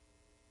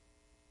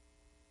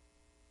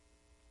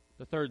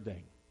 The third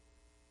thing,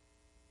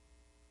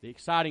 the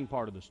exciting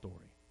part of the story.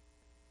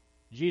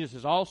 Jesus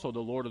is also the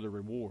Lord of the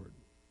reward.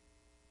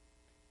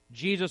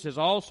 Jesus is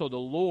also the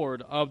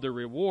Lord of the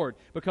reward.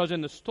 Because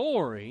in the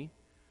story,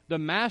 the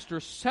master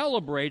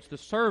celebrates the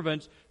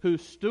servants who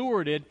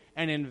stewarded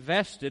and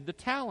invested the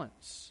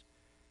talents.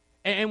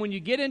 And when you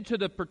get into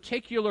the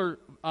particular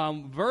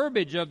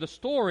verbiage of the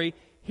story,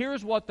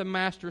 here's what the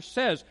master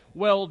says.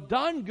 Well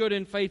done, good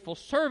and faithful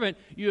servant.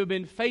 You have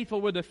been faithful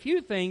with a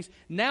few things.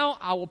 Now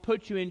I will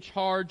put you in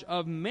charge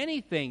of many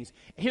things.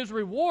 His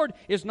reward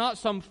is not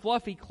some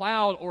fluffy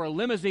cloud or a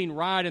limousine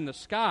ride in the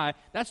sky.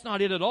 That's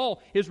not it at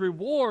all. His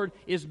reward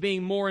is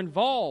being more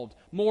involved,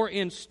 more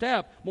in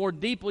step, more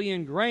deeply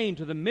ingrained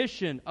to the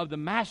mission of the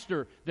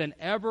master than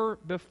ever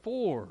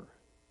before.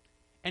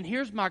 And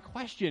here's my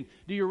question.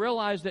 Do you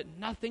realize that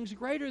nothing's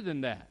greater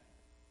than that?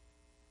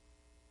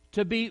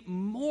 To be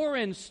more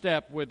in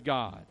step with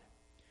God,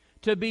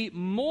 to be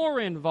more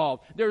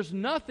involved. There's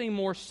nothing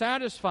more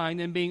satisfying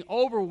than being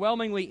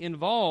overwhelmingly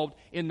involved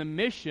in the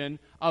mission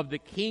of the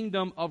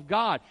kingdom of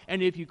God.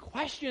 And if you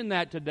question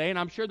that today, and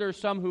I'm sure there's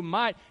some who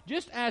might,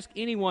 just ask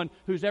anyone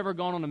who's ever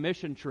gone on a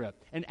mission trip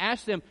and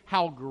ask them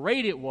how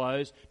great it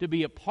was to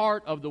be a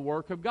part of the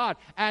work of God.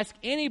 Ask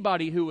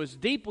anybody who was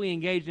deeply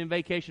engaged in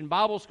Vacation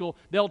Bible School,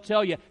 they'll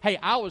tell you, hey,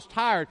 I was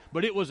tired,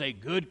 but it was a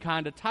good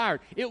kind of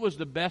tired. It was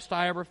the best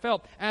I ever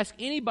felt. Ask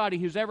anybody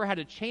who's ever had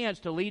a chance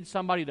to lead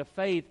somebody to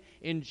faith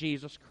in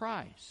Jesus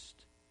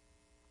Christ.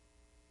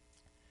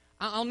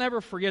 I'll never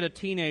forget a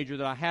teenager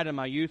that I had in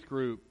my youth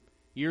group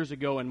years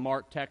ago in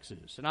Mart,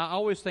 Texas. And I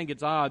always think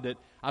it's odd that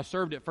I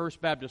served at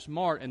First Baptist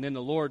Mart and then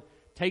the Lord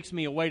takes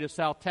me away to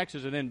South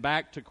Texas and then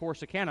back to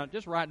Corsicana,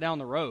 just right down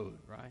the road,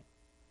 right?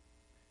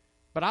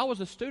 But I was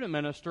a student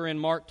minister in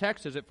Mart,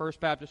 Texas at First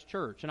Baptist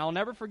Church. And I'll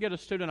never forget a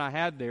student I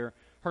had there.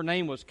 Her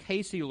name was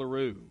Casey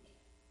LaRue.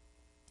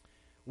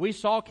 We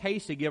saw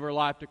Casey give her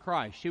life to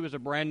Christ. She was a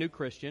brand new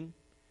Christian.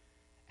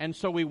 And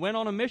so we went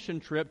on a mission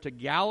trip to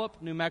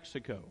Gallup, New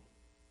Mexico.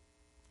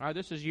 All right,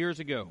 this is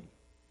years ago.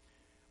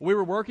 We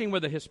were working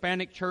with a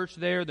Hispanic church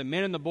there. The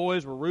men and the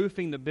boys were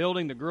roofing the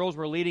building. The girls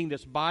were leading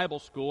this Bible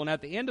school. And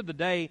at the end of the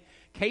day,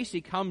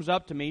 Casey comes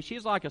up to me.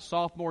 She's like a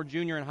sophomore,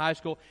 junior in high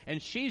school, and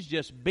she's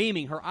just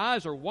beaming. Her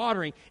eyes are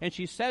watering. And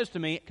she says to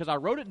me, because I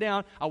wrote it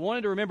down, I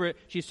wanted to remember it.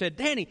 She said,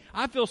 Danny,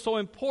 I feel so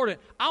important.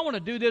 I want to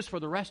do this for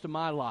the rest of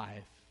my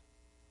life.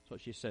 That's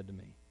what she said to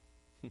me.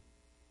 Do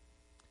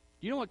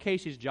you know what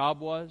Casey's job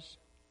was?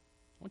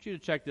 I want you to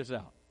check this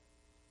out.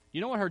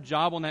 You know what her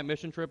job on that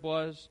mission trip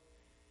was?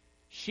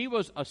 She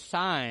was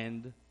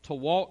assigned to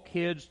walk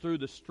kids through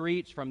the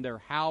streets from their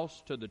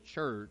house to the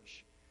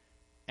church.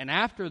 And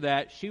after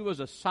that, she was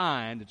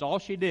assigned, it's all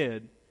she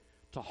did,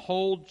 to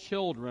hold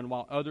children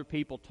while other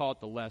people taught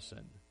the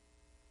lesson.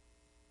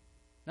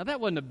 Now, that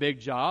wasn't a big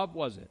job,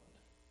 was it?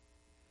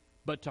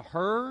 But to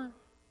her,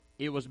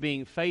 it was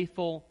being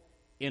faithful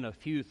in a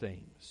few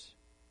things.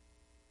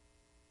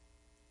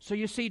 So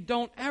you see,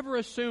 don't ever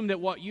assume that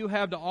what you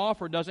have to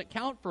offer doesn't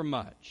count for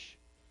much.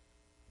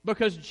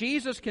 Because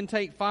Jesus can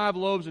take 5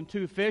 loaves and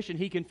 2 fish and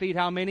He can feed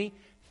how many?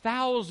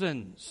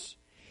 Thousands.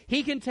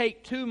 He can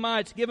take 2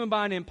 mites given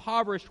by an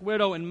impoverished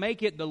widow and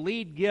make it the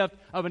lead gift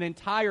of an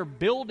entire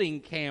building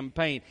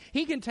campaign.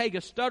 He can take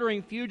a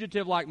stuttering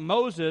fugitive like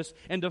Moses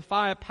and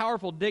defy a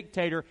powerful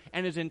dictator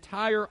and his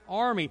entire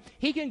army.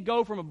 He can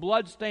go from a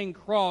bloodstained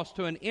cross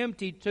to an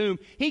empty tomb.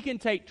 He can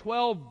take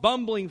 12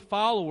 bumbling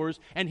followers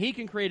and he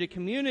can create a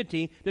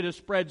community that has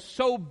spread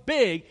so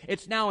big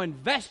it's now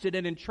invested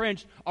and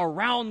entrenched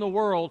around the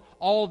world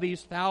all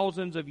these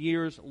thousands of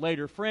years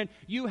later. Friend,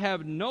 you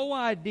have no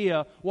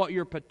idea what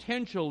your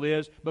potential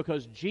is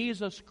because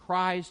Jesus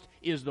Christ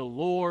is the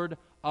Lord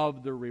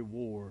of the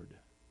reward.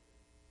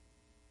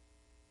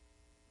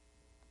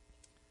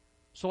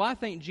 So I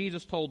think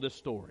Jesus told this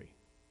story,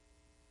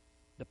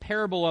 the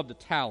parable of the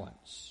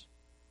talents,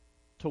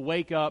 to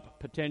wake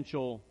up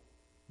potential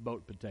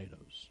boat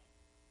potatoes.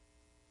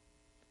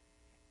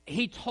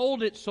 He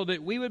told it so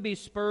that we would be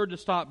spurred to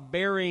stop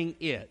burying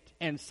it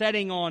and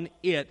setting on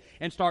it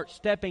and start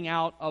stepping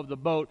out of the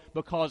boat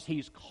because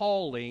He's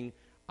calling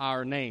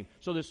our name.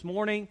 So this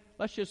morning,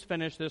 let's just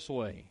finish this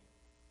way.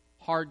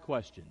 Hard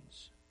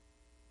questions.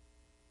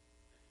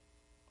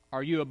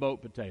 Are you a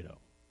boat potato?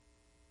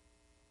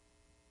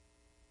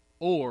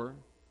 Or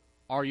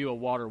are you a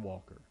water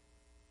walker?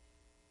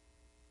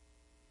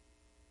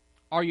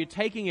 Are you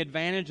taking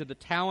advantage of the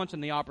talents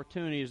and the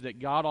opportunities that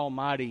God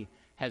Almighty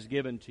has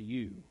given to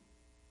you?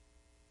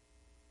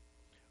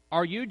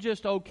 Are you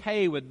just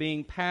okay with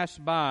being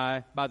passed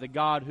by the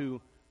God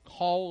who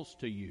calls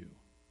to you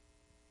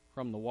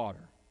from the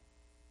water?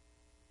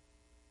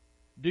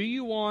 Do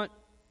you want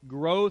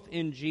growth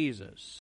in Jesus?